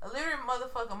motherfuckers. Illiterate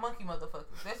motherfucker, monkey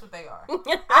motherfuckers. That's what they are.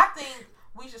 I think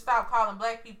we should stop calling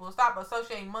black people, stop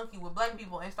associating monkey with black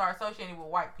people and start associating with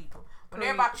white people. When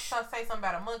everybody say something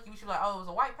about a monkey, we should be like, oh, it was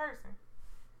a white person.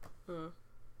 Oh,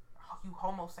 you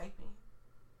Homo sapien,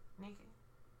 nigga.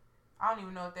 I don't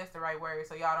even know if that's the right word,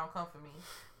 so y'all don't come for me.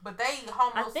 But they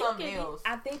Homo something else.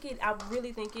 I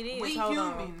really think it is. We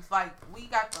humans, like, we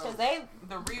got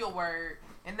the real word,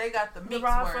 and they got the mixed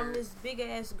word. From this big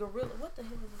ass gorilla. What the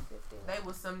hell is this thing?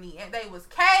 They was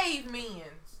cavemen.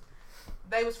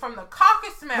 They was from the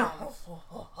Caucasus Mountains.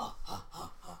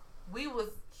 We was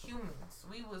humans.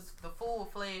 We was the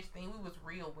full-fledged thing. We was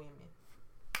real women.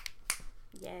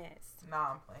 Yes.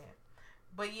 Nah, I'm playing.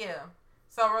 But yeah.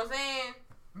 So, Roseanne,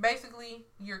 basically,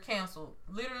 you're canceled.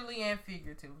 Literally and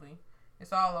figuratively.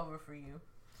 It's all over for you.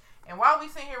 And while we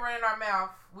sit here running our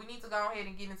mouth, we need to go ahead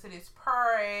and get into this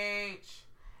purge.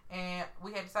 And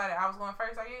we had decided I was going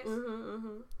first, I guess.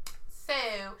 So,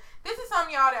 this is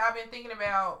something, y'all, that I've been thinking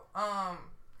about.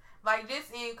 Like,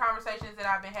 just in conversations that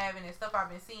I've been having and stuff I've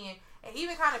been seeing. And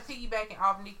even kind of piggybacking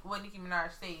off what Nicki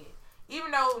Minaj said.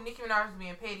 Even though Nicki Minaj was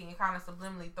being petty and kind of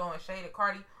subliminally throwing shade at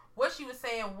Cardi, what she was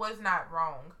saying was not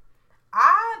wrong.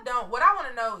 What I want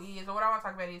to know is, or what I want to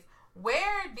talk about is,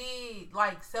 where did,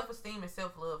 like, self-esteem and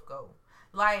self-love go?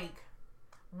 Like,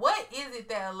 what is it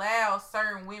that allows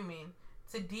certain women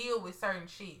to deal with certain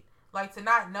shit? Like, to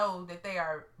not know that they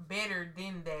are better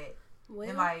than that. Well,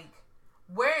 and, like,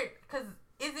 because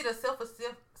is it a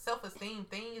self-esteem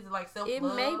thing? Is it like self-love?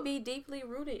 It may be deeply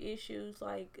rooted issues,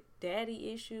 like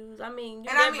daddy issues. I mean,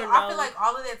 I feel like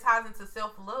all of that ties into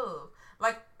self-love.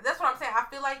 Like, that's what I'm saying. I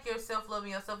feel like your self-love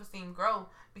and your self-esteem grow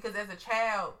because as a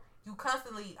child, you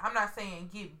constantly, I'm not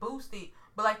saying get boosted,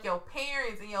 but like your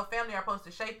parents and your family are supposed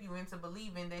to shape you into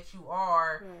believing that you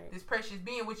are this precious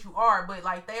being, which you are, but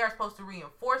like they are supposed to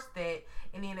reinforce that.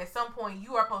 And then at some point,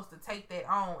 you are supposed to take that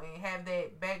on and have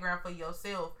that background for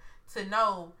yourself to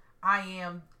know I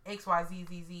am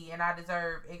XYZZZ and I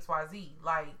deserve XYZ.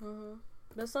 Like,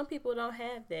 but some people don't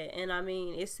have that, and I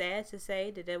mean, it's sad to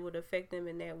say that would affect them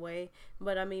in that way.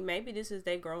 But I mean, maybe this is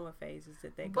their growing phases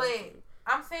that they go through.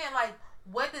 I'm saying, like,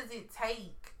 what does it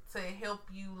take to help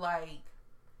you like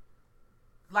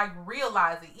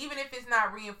realize it, even if it's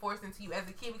not reinforcing to you as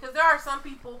a kid? Because there are some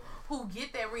people who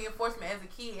get that reinforcement as a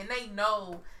kid and they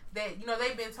know that, you know,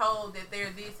 they've been told that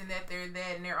they're this and that they're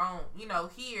that in their own, you know,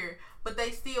 here, but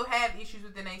they still have issues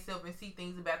within themselves and see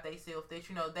things about themselves that,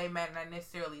 you know, they might not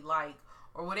necessarily like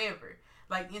or whatever,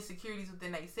 like insecurities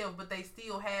within themselves, but they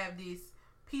still have this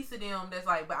piece of them that's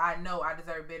like, but I know I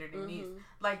deserve better than this.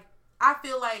 Like, I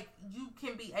feel like you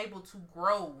can be able to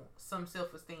grow some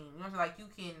self-esteem. You know, like you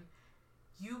can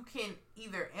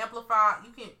either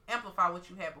amplify what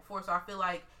you had before. So I feel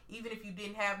like even if you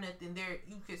didn't have nothing there,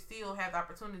 you could still have the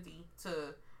opportunity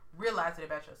to realize it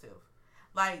about yourself.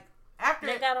 Like, after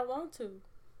they gotta want to.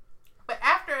 But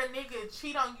after a nigga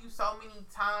cheat on you so many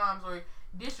times or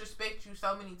disrespect you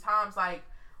so many times, like,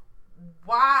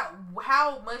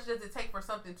 how much does it take for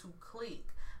something to click?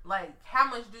 Like, how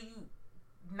much do you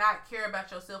not care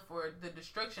about yourself or the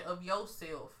destruction of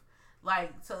yourself,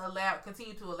 like, to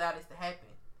continue to allow this to happen?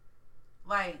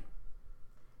 Like,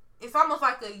 it's almost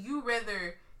like you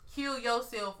rather kill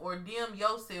yourself or dim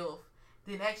yourself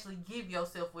than actually give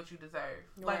yourself what you deserve.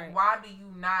 Right. Like, why do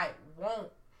you not want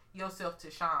yourself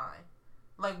to shine?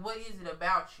 Like, what is it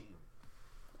about you?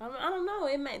 I don't know.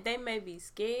 They may be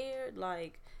scared.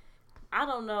 Like, I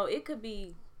don't know. It could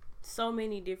be so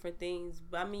many different things.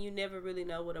 I mean, you never really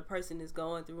know what a person is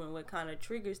going through and what kind of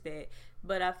triggers that.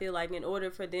 But I feel like in order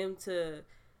for them to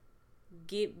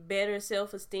get better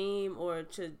self-esteem or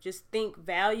to just think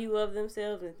value of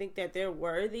themselves and think that they're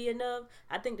worthy enough,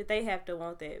 I think that they have to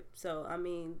want that. So, I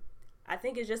mean, I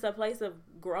think it's just a place of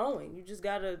growing. You just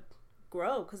gotta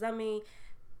grow. Because, I mean,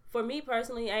 for me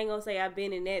personally, I ain't gonna say I've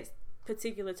been in that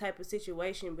particular type of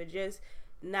situation, but just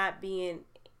not being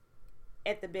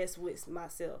at the best with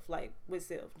myself, like with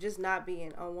self, just not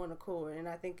being on one accord. And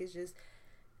I think it's just,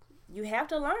 you have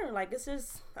to learn. Like, it's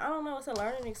just, I don't know, it's a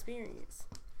learning experience.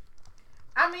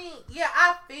 I mean, yeah,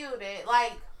 I feel that.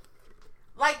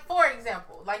 Like for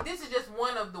example, like, this is just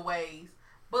one of the ways,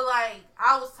 but like,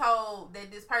 I was told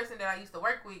that this person that I used to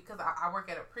work with, because I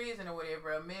work at a prison or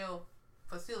whatever, a male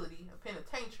facility, a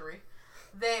penitentiary,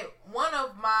 that one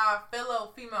of my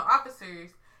fellow female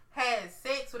officers had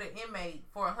sex with an inmate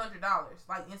for $100,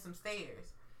 like, in some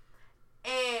stairs.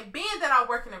 And being that I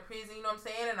work in a prison, you know what I'm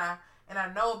saying, and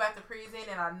I know about the prison,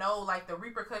 and I know, like, the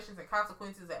repercussions and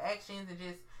consequences of actions and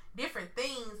just different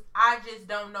things, I just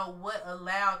don't know what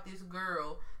allowed this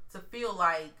girl to feel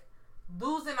like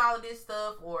losing all of this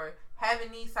stuff or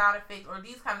having these side effects or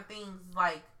these kind of things,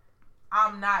 like,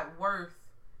 I'm not worth,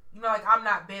 you know, like, I'm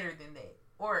not better than that.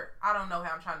 Or, I don't know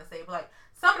how I'm trying to say it, but, like,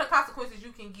 some of the consequences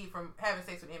you can get from having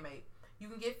sex with an inmate, you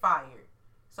can get fired.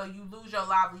 So you lose your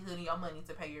livelihood and your money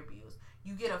to pay your bills.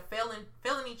 You get a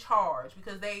felony charge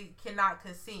because they cannot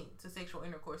consent to sexual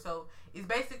intercourse. So it's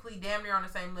basically damn near on the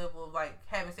same level of, like,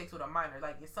 having sex with a minor.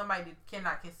 Like, if somebody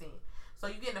cannot consent. So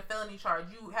you get a felony charge.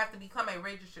 You have to become a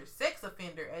registered sex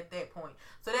offender at that point.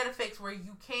 So that affects where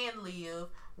you can live,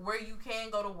 where you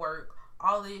can go to work,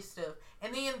 all this stuff.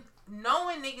 And then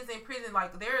knowing niggas in prison,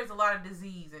 like, there is a lot of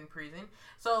disease in prison.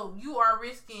 So you are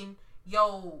risking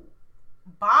your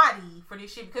body for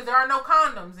this shit because there are no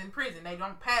condoms in prison. They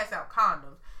don't pass out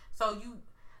condoms. So you,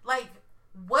 like,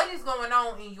 what is going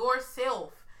on in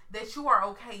yourself that you are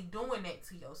okay doing that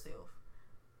to yourself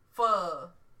for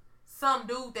some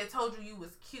dude that told you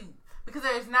was cute? Because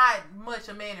there's not much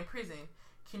a man in prison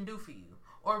can do for you.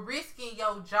 Or risking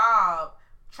your job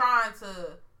trying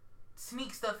to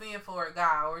sneak stuff in for a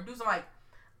guy, or do something, like,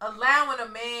 allowing a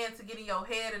man to get in your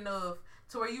head enough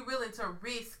to where you willing to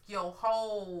risk your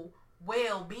whole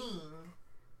well-being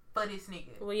for this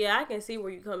nigga. Well, yeah, I can see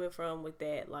where you're coming from with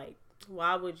that. Like,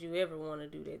 why would you ever want to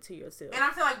do that to yourself? And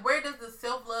I'm saying, like, where does the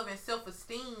self-love and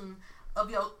self-esteem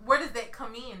of where does that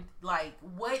come in? Like,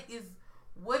 what is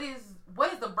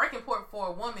the breaking point for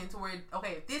a woman to where,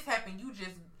 okay, if this happened,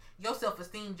 your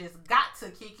self-esteem just got to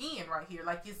kick in right here.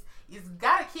 Like, it's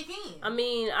gotta kick in. I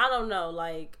mean, I don't know.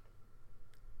 Like,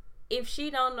 if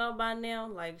she don't know by now,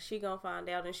 like, she gonna find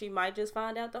out, and she might just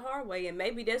find out the hard way, and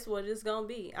maybe that's what it's gonna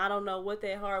be. I don't know what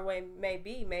that hard way may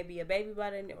be. Maybe a baby by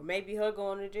then, or maybe her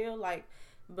going to jail. Like,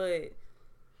 but.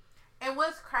 And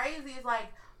what's crazy is, like,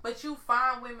 but you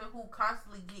find women who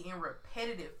constantly get in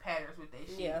repetitive patterns with that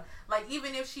shit. Yeah. Like,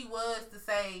 even if she was to,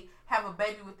 say, have a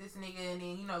baby with this nigga and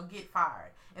then, you know, get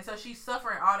fired. And so she's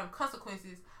suffering all them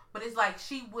consequences, but it's like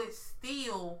she would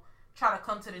still try to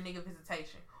come to the nigga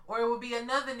visitation. Or it would be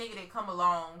another nigga that come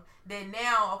along that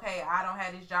now, okay, I don't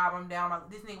have this job, I'm down,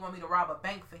 this nigga want me to rob a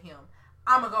bank for him.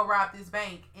 I'm gonna go rob this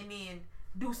bank and then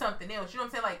do something else. You know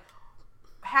what I'm saying? Like,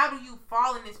 how do you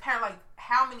fall in this pattern? Like,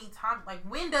 how many times? Like,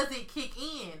 when does it kick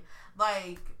in?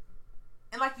 like,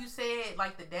 and like you said,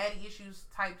 like the daddy issues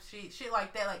type shit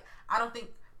like that. Like, I don't think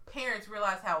parents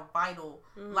realize how vital,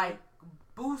 like,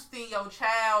 boosting your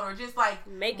child or just like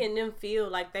making them feel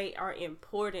like they are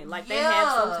important, like they have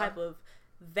some type of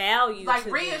value, like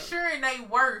to reassuring their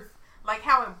worth, like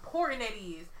how important that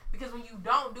is. Because when you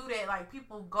don't do that, like,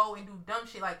 people go and do dumb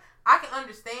shit. Like, I can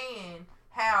understand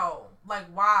how, like,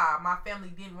 why my family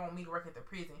didn't want me to work at the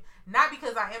prison. Not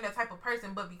because I am that type of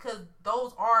person, but because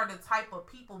those are the type of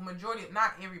people, majority of,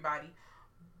 not everybody,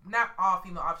 not all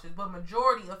female officers, but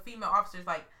majority of female officers,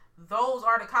 like, those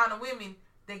are the kind of women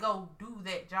that go do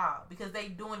that job. Because they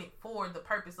doing it for the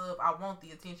purpose of, I want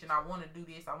the attention, I want to do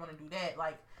this, I want to do that.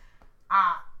 Like,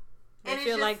 they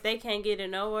feel like they can't get it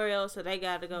nowhere else, so they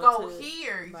gotta go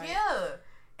here. Like, yeah.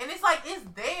 And it's like, it's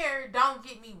there. Don't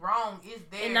get me wrong. It's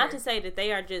there. And not to say that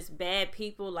they are just bad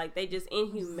people, like they just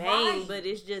inhumane, right. But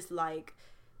it's just like,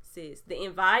 sis, the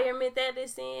environment that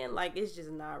it's in, like, it's just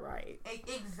not right.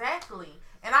 Exactly.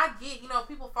 And I get,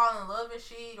 people fall in love and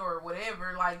shit or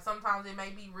whatever. Like, sometimes it may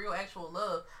be real actual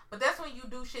love. But that's when you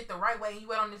do shit the right way and you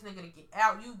wait on this nigga to get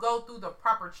out. You go through the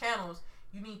proper channels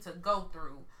you need to go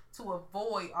through to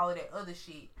avoid all of that other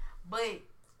shit. But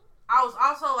I was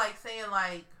also, like, saying,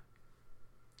 like,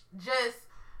 just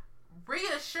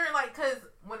reassuring, like, because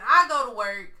when I go to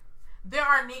work, there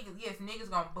are niggas, yes, niggas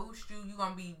gonna boost you. You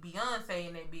gonna be Beyonce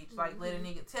in that bitch. Like, let a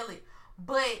nigga tell it.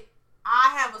 But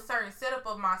I have a certain setup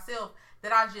of myself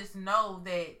that I just know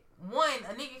that, one,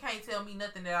 a nigga can't tell me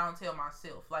nothing that I don't tell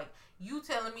myself. Like, you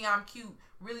telling me I'm cute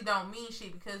really don't mean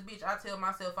shit because, bitch, I tell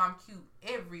myself I'm cute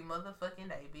every motherfucking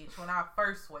day, bitch, when I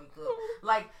first wake up.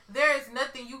 Like, there is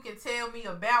nothing you can tell me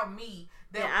about me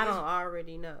that I don't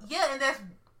already know. Yeah, and that's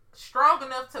strong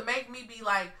enough to make me be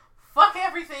like, fuck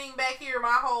everything back here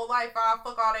my whole life. I'll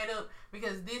fuck all that up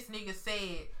because this nigga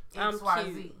said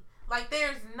XYZ. Like,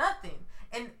 there's nothing.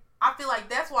 And I feel like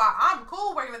that's why I'm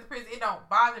cool working at the prison. It don't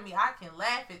bother me. I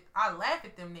laugh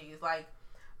at them niggas. Like,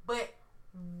 but,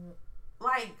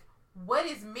 like, what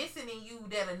is missing in you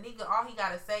that a nigga, all he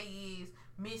gotta say is,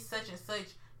 Miss such and such,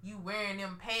 you wearing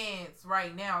them pants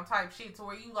right now type shit, to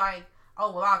where you like,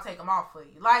 oh, well, I'll take them off for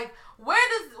you. Like, what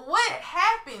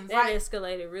happens? That like,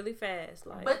 escalated really fast.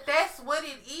 Like, but that's what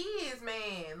it is,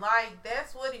 man. Like,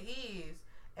 that's what it is.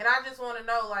 And I just want to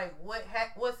know, like, what's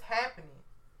happening?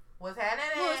 What's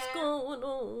happening? What's going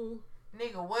on?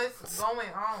 Nigga, what's going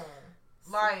on?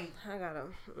 Like, I gotta,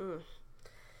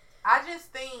 I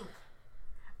just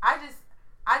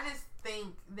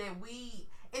think that we,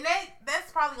 and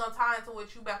that's probably gonna tie into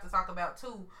what you about to talk about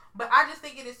too. But I just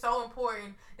think it is so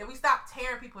important that we stop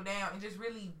tearing people down and just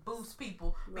really boost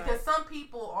people. Right. Because some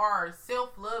people are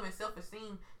self-love and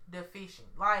self-esteem deficient.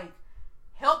 Like,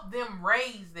 help them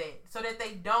raise that so that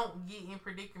they don't get in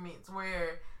predicaments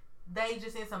where they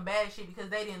just in some bad shit because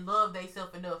they didn't love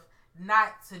themselves enough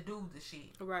not to do the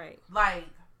shit. Right. Like,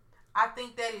 I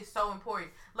think that is so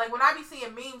important. Like, when I be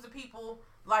seeing memes of people,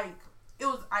 like,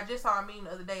 I just saw a meme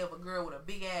the other day of a girl with a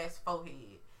big ass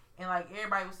forehead. And, like,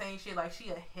 everybody was saying shit like she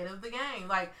ahead of the game.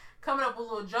 Like, coming up with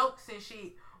little jokes and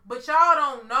shit. But y'all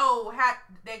don't know how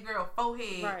that girl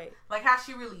forehead, right, like, how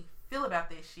she really feel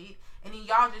about that shit. And then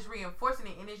y'all just reinforcing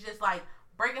it. And it's just, like,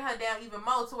 breaking her down even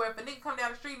more to where if a nigga come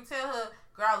down the street and tell her,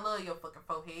 girl, I love your fucking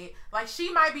forehead, like,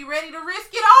 she might be ready to risk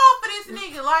it all for this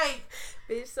nigga. Like,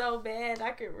 bitch, so bad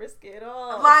I can risk it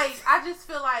all. Like, I just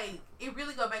feel like it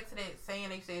really go back to that saying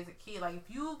they say as a kid. Like, if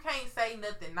you can't say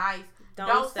nothing nice,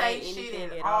 don't say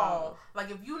shit at all.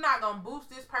 Like, if you not gonna boost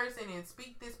this person and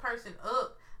speak this person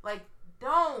up, like,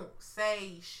 don't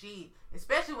say shit.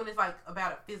 Especially when it's, like,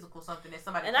 about a physical something that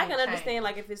somebody. And I can understand,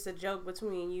 like, if it's a joke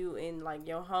between you and, like,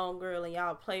 your homegirl and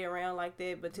y'all play around like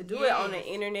that. But to do it on the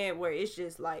internet where it's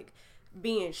just, like,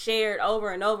 being shared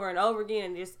over and over and over again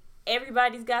and just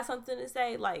everybody's got something to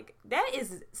say, like, that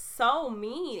is so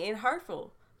mean and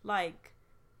hurtful. Like,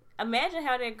 imagine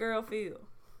how that girl feel.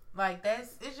 Like,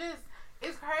 it's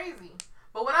crazy.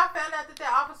 But when I found out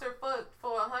that officer fucked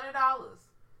for $100,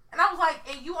 and I was like,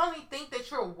 and you only think that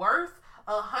you're worth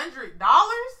 $100?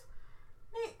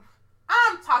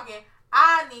 I'm talking,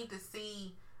 I need to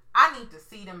see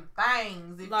them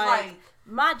things. If, like,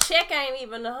 my check ain't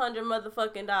even $100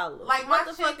 motherfucking dollars. Like, what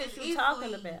my the fuck is you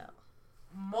talking about?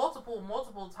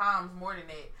 Multiple times more than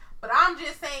that. But I'm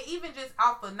just saying, even just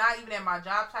off of not even at my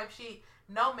job type shit,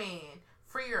 no man,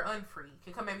 free or unfree,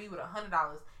 can come at me with $100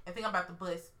 and think I'm about to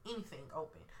bust anything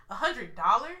open. $100?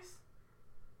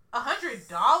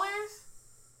 $100?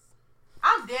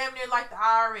 I'm damn near like the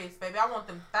IRS, baby. I want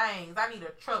them things. I need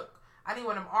a truck. I need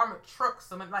one of them armored trucks.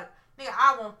 Something like, nigga,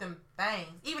 I want them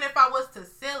things. Even if I was to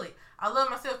sell it, I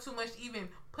love myself too much to even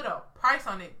put a price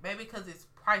on it, baby, because it's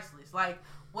priceless. Like,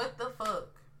 What the fuck?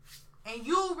 And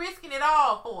you risking it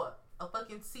all for a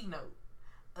fucking C note.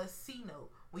 A C note.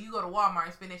 When you go to Walmart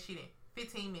and spend that shit in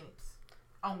 15 minutes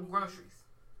on groceries.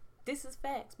 This is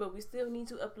facts, but we still need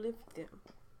to uplift them.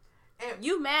 And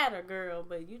you matter, girl,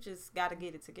 but you just gotta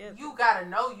get it together. You gotta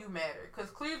know you matter,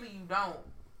 because clearly you don't.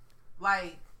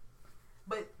 Like,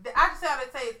 but I just say all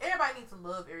that say is everybody needs to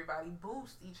love everybody,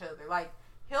 boost each other, like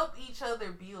help each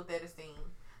other build that esteem,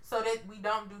 so that we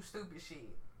don't do stupid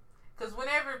shit. Because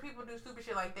whenever people do stupid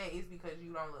shit like that, it's because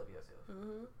you don't love yourself.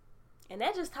 Mm-hmm. And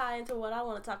that just ties into what I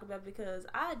want to talk about, because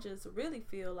I just really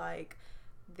feel like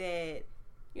that,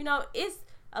 you know, it's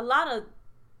a lot of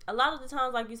the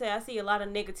times, like you say, I see a lot of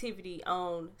negativity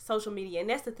on social media, and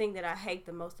that's the thing that I hate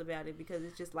the most about it, because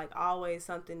it's just like always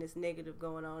something that's negative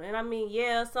going on. And I mean,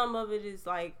 yeah, some of it is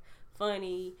like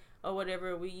funny or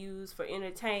whatever we use for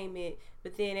entertainment,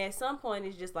 but then at some point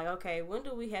it's just like, okay, when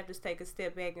do we have to take a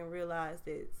step back and realize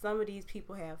that some of these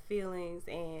people have feelings,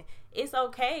 and it's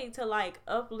okay to like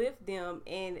uplift them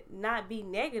and not be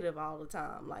negative all the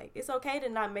time. Like, it's okay to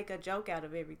not make a joke out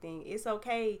of everything. It's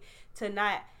okay to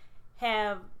not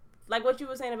have, like what you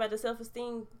were saying about the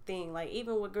self-esteem thing, like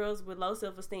even with girls with low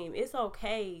self-esteem, it's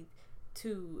okay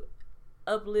to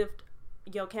uplift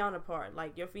your counterpart,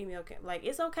 like your female, like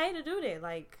it's okay to do that.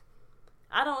 Like,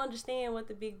 I don't understand what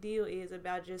the big deal is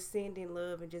about just sending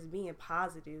love and just being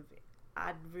positive.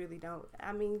 I really don't.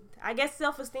 I mean, I guess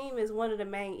self-esteem is one of the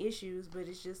main issues, but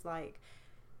it's just like,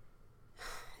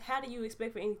 how do you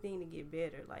expect for anything to get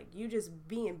better? Like, you just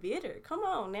being bitter. Come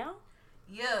on now.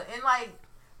 Yeah, and like,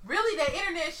 really that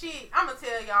internet shit, I'm going to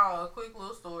tell y'all a quick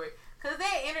little story. Because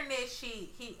that internet shit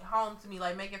hit home to me,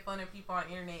 like making fun of people on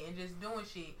the internet and just doing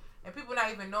shit. And people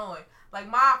not even knowing. Like,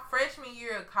 my freshman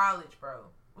year of college, bro.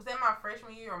 Was that my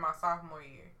freshman year or my sophomore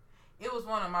year? It was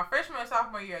one of my freshman or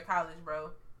sophomore year of college, bro.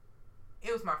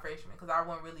 It was my freshman, because I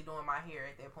wasn't really doing my hair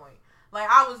at that point. Like,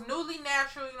 I was newly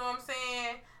natural, you know what I'm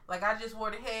saying? Like, I just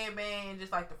wore the headband,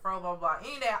 just like the fro, blah, blah.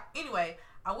 Anyway,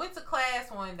 I went to class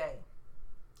one day.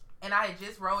 And I had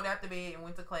just rolled out the bed and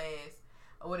went to class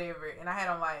or whatever. And I had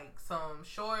on, like, some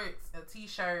shorts, a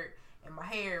t-shirt, and my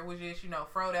hair was just, you know,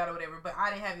 froed out or whatever. But I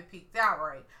didn't have it picked out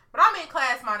right. But I'm in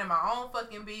class minding my own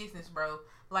fucking business, bro.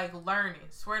 Like, learning.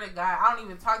 Swear to God, I don't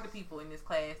even talk to people in this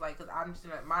class, like, because I'm just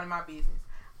minding my business.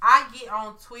 I get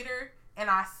on Twitter, and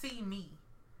I see me.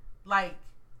 Like,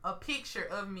 a picture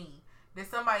of me that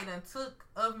somebody done took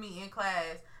of me in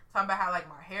class, talking about how, like,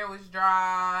 my hair was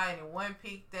dry, and it wasn't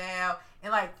picked out.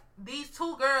 And, like, these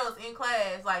two girls in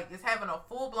class, like, is having a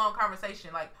full-blown conversation,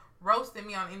 like, roasting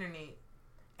me on the internet.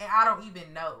 And I don't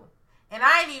even know. And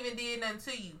I ain't even did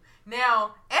nothing to you.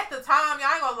 Now, at the time,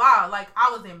 y'all ain't gonna lie, like,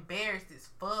 I was embarrassed as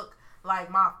fuck. Like,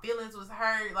 my feelings was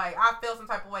hurt. Like, I felt some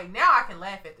type of way. Now I can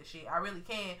laugh at the shit. I really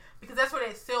can. Because that's where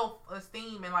that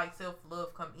self-esteem and, like,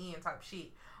 self-love come in type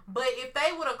shit. But if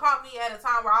they would have caught me at a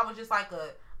time where I was just, like,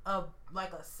 a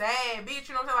sad bitch,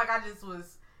 you know what I'm saying? Like, I just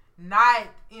was not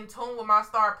in tune with my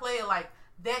star player, like,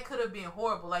 that could have been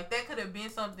horrible. Like, that could have been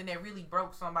something that really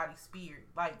broke somebody's spirit,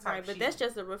 like, type right, but shit. that's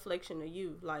just a reflection of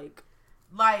you. Like,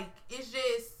 it's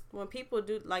just, when people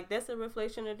do, like, that's a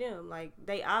reflection of them. Like,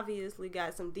 they obviously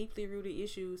got some deeply rooted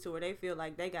issues to where they feel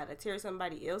like they gotta tear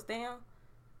somebody else down.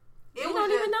 You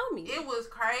don't even know me. It was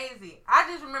crazy.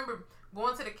 I just remember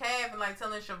going to the caf and, like,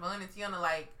 telling Siobhan and Tiana,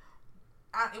 like,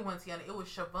 it wasn't Tiana, it was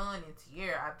Siobhan and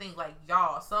Tierra. I think, like,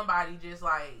 y'all, somebody just,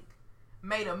 like,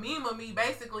 made a meme of me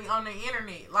basically on the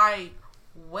internet. Like,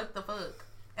 what the fuck?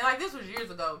 And, like, this was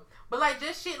years ago. But, like,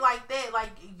 just shit like that.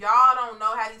 Like, y'all don't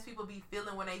know how these people be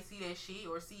feeling when they see that shit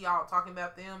or see y'all talking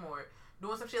about them or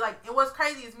doing some shit. Like, and what's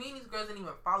crazy is me and these girls didn't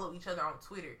even follow each other on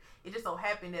Twitter. It just so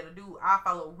happened that a dude I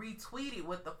follow retweeted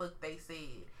what the fuck they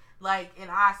said. Like, and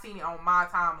I seen it on my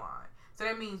timeline. So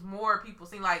that means more people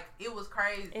seen. Like, it was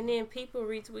crazy. And then people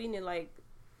retweeting it, like,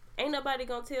 ain't nobody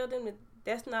gonna tell them that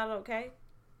that's not okay.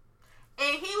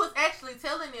 And he was actually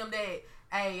telling them that,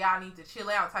 hey, y'all need to chill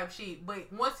out type shit.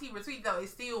 But once he retweeted, though, it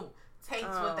still takes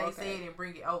what they said and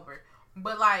bring it over.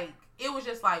 But, like, it was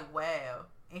just like, wow.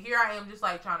 And here I am just,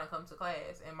 like, trying to come to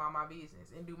class and mind my business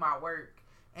and do my work.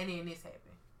 And then this happened.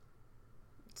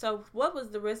 So, what was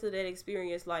the rest of that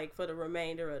experience like for the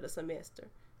remainder of the semester?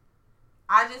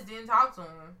 I just didn't talk to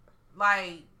him.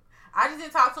 Like, I just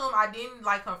didn't talk to him. I didn't,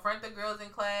 like, confront the girls in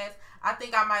class. I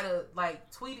think I might have,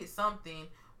 like, tweeted something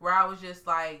where I was just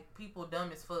like, people dumb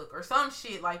as fuck or some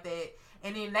shit like that.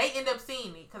 And then they end up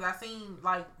seeing it because I seen,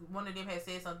 like, one of them had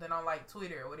said something on, like,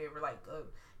 Twitter or whatever. Like,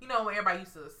 you know, where everybody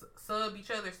used to sub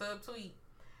each other, sub-tweet.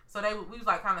 So we was,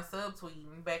 like, kind of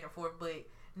sub-tweeting back and forth. But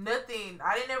nothing,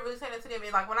 I didn't ever really say that to them.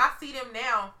 And, like, when I see them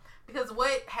now, because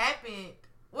what happened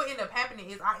what ended up happening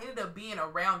is I ended up being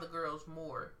around the girls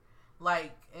more,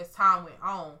 like as time went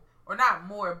on, or not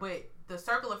more, but the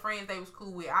circle of friends they was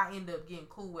cool with, I ended up getting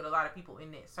cool with a lot of people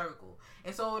in that circle,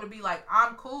 and so it'll be like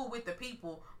I'm cool with the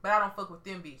people, but I don't fuck with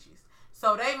them bitches.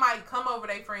 So they might come over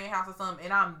their friend house or something,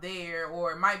 and I'm there,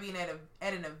 or it might be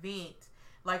at an event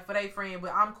like for their friend,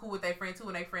 but I'm cool with their friend too,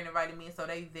 and their friend invited me, and so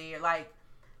they there, like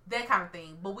that kind of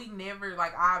thing. But we never,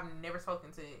 like, I've never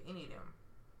spoken to any of them.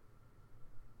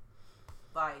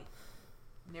 Like,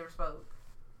 never spoke.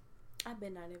 I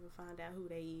bet I never find out who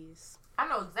they is. I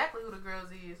know exactly who the girls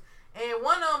is. And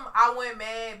one of them, I went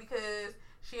mad because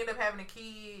she ended up having a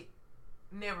kid.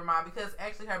 Never mind. Because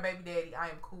actually her baby daddy, I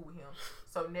am cool with him.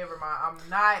 So never mind. I'm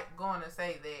not going to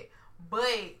say that.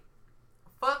 But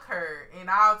fuck her. And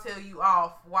I'll tell you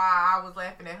off why I was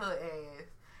laughing at her ass.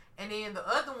 And then the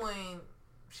other one,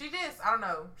 she just, I don't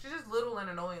know. She's just little and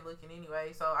annoying looking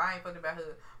anyway. So I ain't fucking about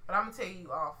her. But I'm going to tell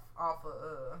you off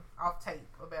tape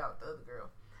about the other girl.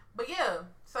 But yeah,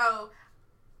 so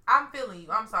I'm feeling you.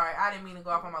 I'm sorry. I didn't mean to go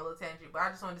off on my little tangent, but I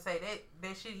just wanted to say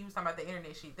that shit you was talking about, the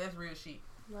internet shit, that's real shit.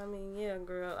 I mean, yeah,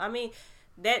 girl. I mean,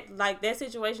 that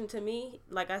situation to me,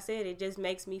 like I said, it just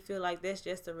makes me feel like that's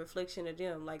just a reflection of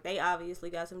them. Like, they obviously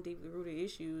got some deeply rooted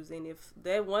issues, and if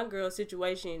that one girl's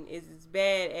situation is as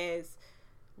bad as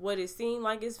what it seemed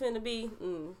like it's finna be,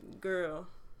 girl,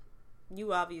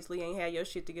 you obviously ain't had your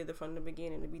shit together from the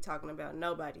beginning to be talking about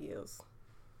nobody else.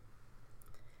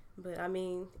 But I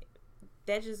mean,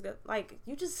 that just got, like,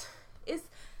 you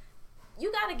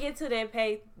gotta get to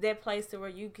that place to where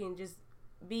you can just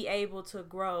be able to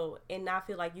grow and not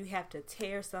feel like you have to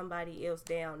tear somebody else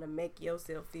down to make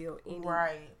yourself feel any.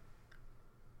 Right.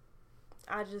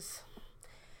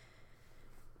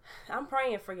 I'm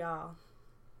praying for y'all,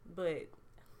 but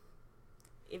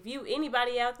if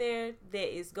anybody out there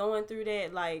that is going through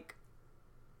that, like,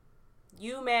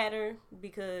 you matter,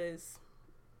 because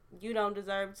you don't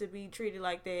deserve to be treated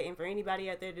like that. And for anybody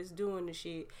out there that's doing the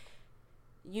shit,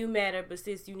 you matter, but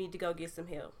sis, you need to go get some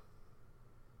help.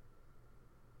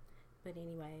 But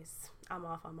anyways, I'm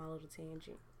off on my little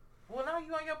tangent. Well, now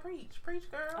you on your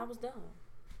preach, girl. I was done.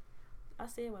 I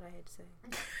said what I had to say.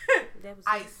 That was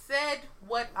I said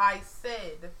what I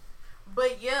said.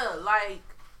 But yeah, like,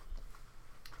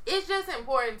 it's just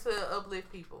important to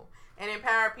uplift people and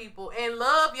empower people and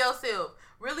love yourself.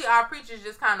 Really, our preachers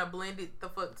just kind of blended the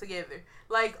fuck together.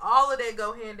 Like, all of that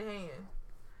go hand in hand.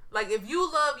 Like, if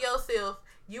you love yourself,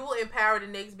 you will empower the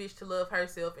next bitch to love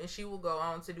herself, and she will go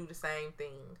on to do the same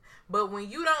thing. But when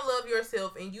you don't love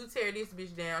yourself and you tear this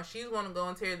bitch down, she's going to go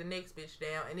and tear the next bitch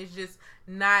down, and it's just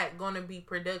not going to be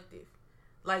productive.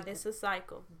 Like, it's a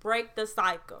cycle. Break the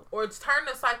cycle. Or turn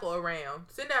the cycle around.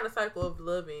 Send down a cycle of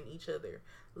loving each other.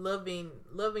 Loving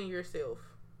yourself.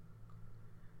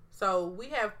 So, we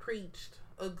have preached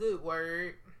a good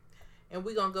word, and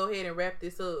we're gonna go ahead and wrap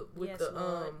this up with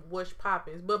what's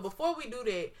poppins. But before we do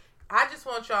that, I just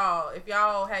want y'all, if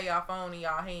y'all have y'all phone in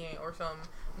y'all hand or something,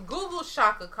 Google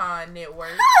Chaka Khan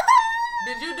Network.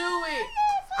 Did you do it?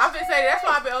 I'm gonna say that's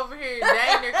why I've been over here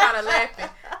dang near kind of laughing,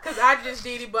 because I just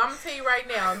did it. But I'm gonna tell you right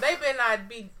now, they better not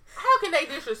be. How can they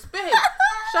disrespect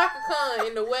Chaka Khan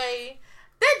in the way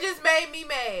that just made me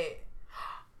mad?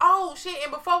 Oh, shit,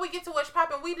 and before we get to what's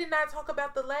poppin', we did not talk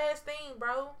about the last thing,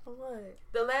 bro. What?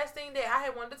 The last thing that I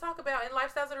had wanted to talk about in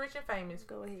Lifestyles of the Rich and Famous.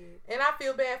 Go ahead. And I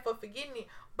feel bad for forgetting it.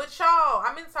 But y'all,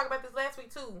 I meant to talk about this last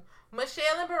week, too.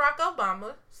 Michelle and Barack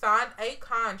Obama signed a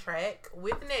contract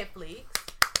with Netflix.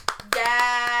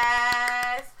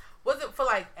 Yes! Was it for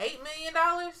like $8 million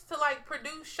to like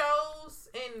produce shows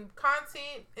and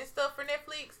content and stuff for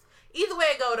Netflix? Either way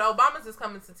it go, the Obamas is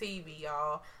coming to TV,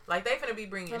 y'all. Like, they finna be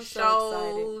bringing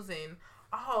shows and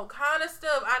all kind of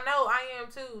stuff. I know, I am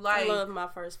too. Like, I love my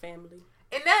first family.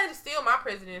 And that is still my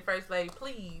president and first lady,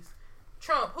 please.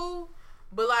 Trump, who?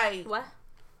 But like, what?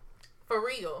 For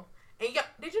real. And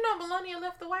did you know Melania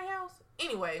left the White House?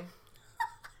 Anyway.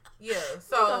 Yeah,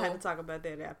 so. We're gonna have to talk about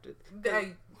that after.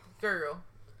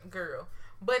 Girl.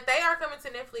 But they are coming to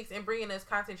Netflix and bringing us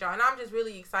content, y'all. And I'm just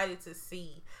really excited to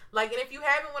see. Like, and if you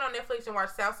haven't went on Netflix and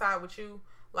watched Southside with You,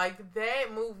 like,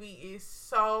 that movie is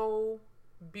so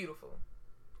beautiful.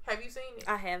 Have you seen it?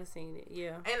 I haven't seen it,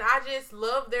 yeah. And I just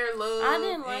love their love. I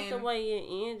didn't like the way it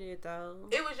ended, though.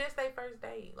 It was just their first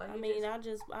date. Like,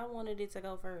 I wanted it to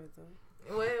go further.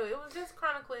 Well, it was just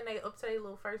chronicling they up to their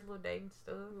first little date and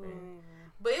stuff.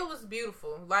 But it was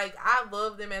beautiful. Like, I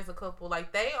love them as a couple.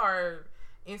 Like, they are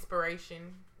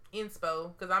inspiration.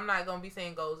 Inspo. Because I'm not going to be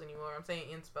saying goals anymore. I'm saying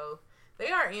inspo. They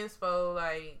are inspo,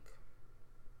 like,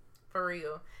 for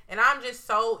real. And I'm just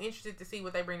so interested to see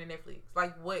what they bring to Netflix.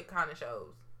 Like, what kind of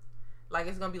shows. Like,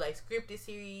 it's gonna be like scripted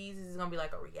series. Is it gonna be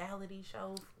like a reality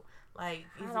show? Like,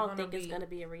 I don't think it's gonna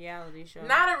be a reality show.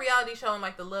 Not a reality show in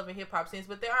like the love and hip hop sense,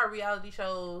 but there are reality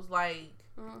shows like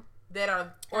that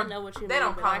are. Or I know what you they mean,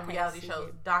 don't but call I them can't reality see shows.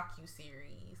 it.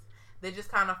 Docu-series. They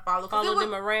just kind of follow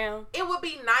them around. It would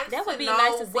be nice that would to be know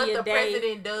nice to see what a the day,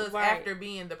 president does right. after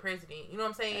being the president. You know what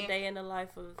I'm saying? A day in the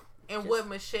life of. And what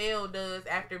Michelle does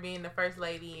after being the first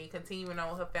lady and continuing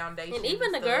on her foundation. And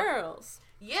even the girls.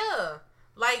 Yeah.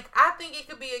 Like, I think it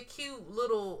could be a cute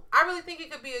little... I really think it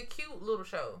could be a cute little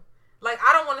show. Like,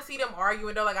 I don't want to see them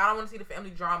arguing, though. Like, I don't want to see the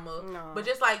family drama. No. But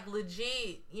just, like,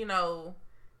 legit, you know,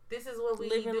 this is what we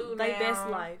living do their now. best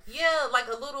life. Yeah, like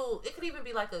a little... It could even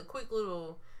be, like, a quick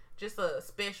little... Just a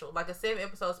special. Like, a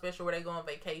 7-episode special where they go on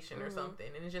vacation or something.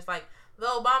 And it's just, like, the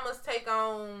Obamas take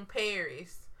on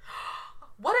Paris.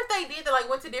 What if they did that, like,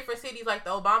 went to different cities, like,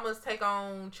 the Obamas take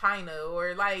on China,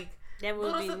 or, like, that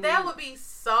would be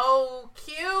so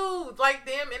cute. Like,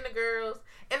 them and the girls.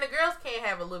 And the girls can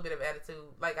have a little bit of attitude.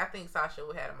 Like, I think Sasha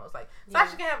would have the most. Like,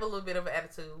 Sasha can have a little bit of an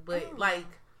attitude, but, like...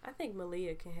 I think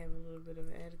Malia can have a little bit of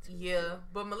an attitude. Yeah,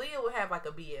 but Malia would have, like,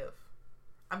 a BF.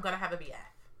 I'm gonna have a BF.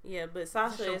 Yeah, but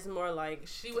Sasha is more like...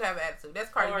 She would have an attitude.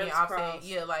 That's Cardi B and Offset.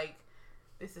 Yeah, like...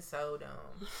 This is so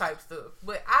dumb type stuff.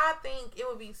 But I think it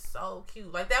would be so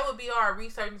cute. Like, that would be our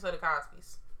resurgence of the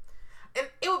Cosbys. And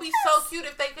it would be so cute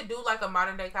if they could do, like, a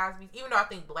modern day Cosbys. Even though I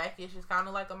think Blackish is kind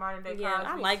of like a modern day Cosby. Yeah,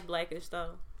 I like Blackish,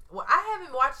 though. Well, I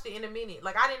haven't watched it in a minute.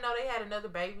 Like, I didn't know they had another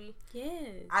baby.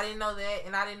 Yes. I didn't know that.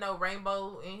 And I didn't know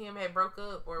Rainbow and him had broke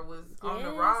up or was on the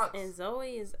rocks. And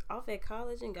Zoe is off at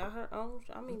college and got her own...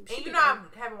 I mean, and you know I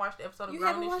haven't watched the episode of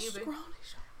Grownish either.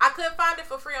 I couldn't find it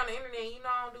for free on the internet. You know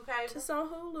I don't do cable. It's on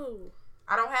Hulu.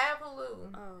 I don't have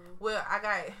Hulu. Oh. Well, I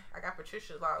got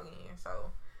Patricia's login,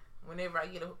 so whenever I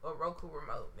get a Roku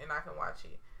remote, then I can watch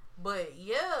it. But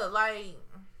yeah, like,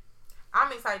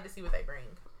 I'm excited to see what they bring.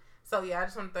 So yeah, I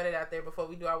just want to throw that out there before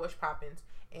we do our What's Poppins.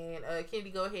 And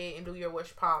Kendi, go ahead and do your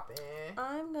What's Poppin'.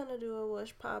 I'm gonna do a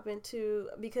What's Poppin' too,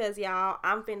 because y'all,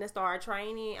 I'm finna start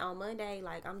training on Monday.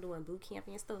 Like, I'm doing boot camp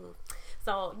and stuff.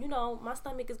 So, you know, my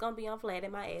stomach is gonna be on flat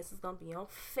and my ass is gonna be on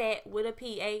fat with a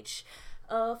PH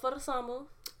for the summer.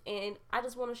 And I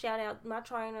just want to shout out my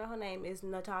trainer. Her name is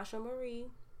Natasha Marie.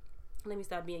 Let me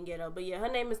stop being ghetto. But yeah, her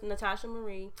name is Natasha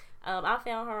Marie. I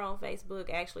found her on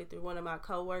Facebook actually through one of my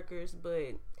coworkers,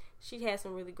 but she has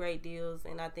some really great deals,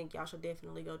 and I think y'all should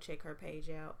definitely go check her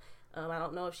page out. I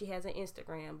don't know if she has an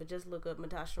Instagram, but just look up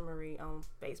Natasha Marie on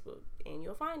Facebook, and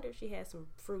you'll find her. She has some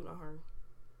fruit on her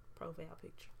profile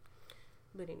picture.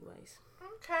 But anyways.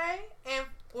 Okay. And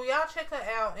will y'all check her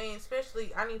out? And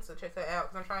especially, I need to check her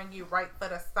out because I'm trying to get right for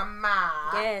the summer.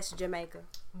 Yes, Jamaica.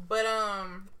 But,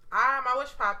 my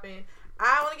What's Poppin',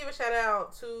 I want to give a shout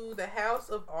out to the House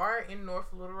of Art in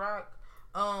North Little Rock.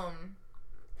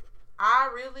 I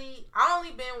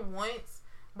only been once,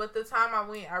 but the time I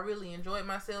went, I really enjoyed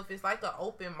myself. It's like an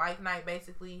open mic night,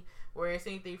 basically, where it's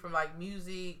anything from, like,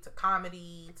 music to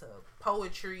comedy to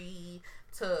poetry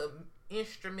to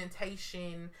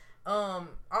instrumentation, all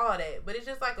that. But it's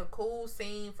just, like, a cool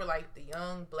scene for, like, the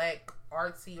young black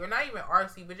artsy, or not even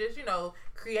artsy, but just, you know,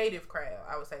 creative crowd,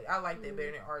 I would say. I like that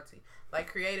better than artsy. Like,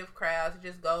 creative crowds to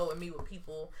just go and meet with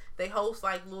people. They host,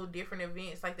 like, little different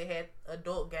events. Like, they had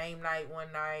adult game night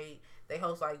one night. They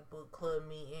host, like, book club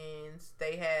meetings.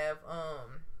 They have,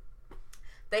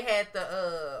 they had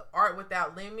the Art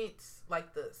Without Limits,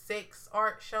 like the sex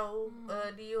art show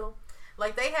deal.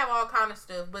 Like, they have all kind of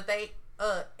stuff. But they,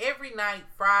 every night,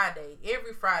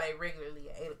 every Friday regularly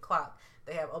at 8 o'clock,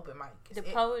 they have open mic. The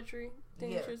poetry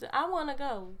thing. Yeah. I want to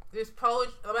go. It's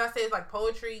poetry. Like I said, it's like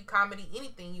poetry, comedy,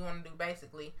 anything you want to do,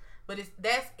 basically. But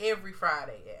that's every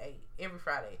Friday at 8. Every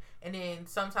Friday. And then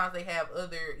sometimes they have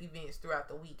other events throughout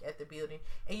the week at the building.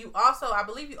 And you also, I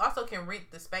believe you also can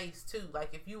rent the space too.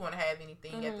 Like, if you want to have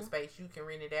anything at the space, you can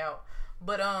rent it out.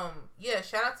 But, yeah,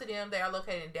 shout out to them. They are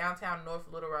located in downtown North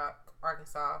Little Rock,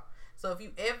 Arkansas. So if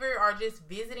you ever are just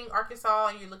visiting Arkansas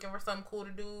and you're looking for something cool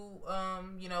to do,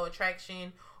 you know,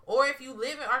 attraction, or if you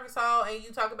live in Arkansas and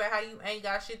you talk about how you ain't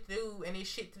got shit to do and there's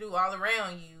shit to do all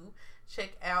around you,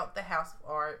 check out the House of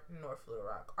Art in North Little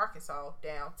Rock, Arkansas,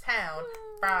 downtown,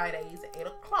 Fridays at 8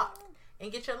 o'clock.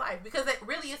 And get your life. Because there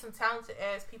really is some talented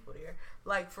ass people there.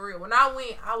 Like, for real. When I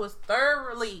went, I was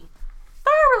thoroughly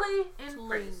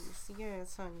impressed.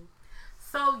 Yes, honey.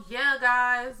 So, yeah,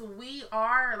 guys, we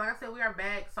are, like I said, we are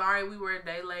back. Sorry we were a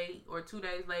day late or 2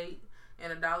 days late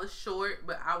and $1 short,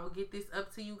 but I will get this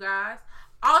up to you guys.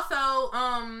 Also,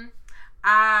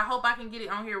 I hope I can get it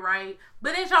on here right.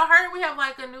 But as y'all heard, we have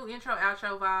like a new intro,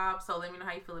 outro vibe, so let me know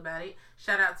how you feel about it.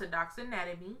 Shout out to Doc's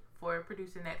Anatomy for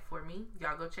producing that for me.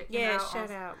 Y'all go check him out.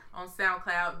 Shout out on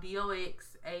SoundCloud,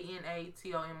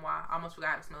 DOXANATOMY. Almost forgot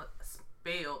how to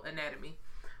spell anatomy.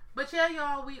 But yeah,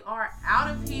 y'all, we are out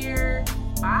of here.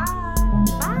 Bye.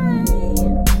 Bye.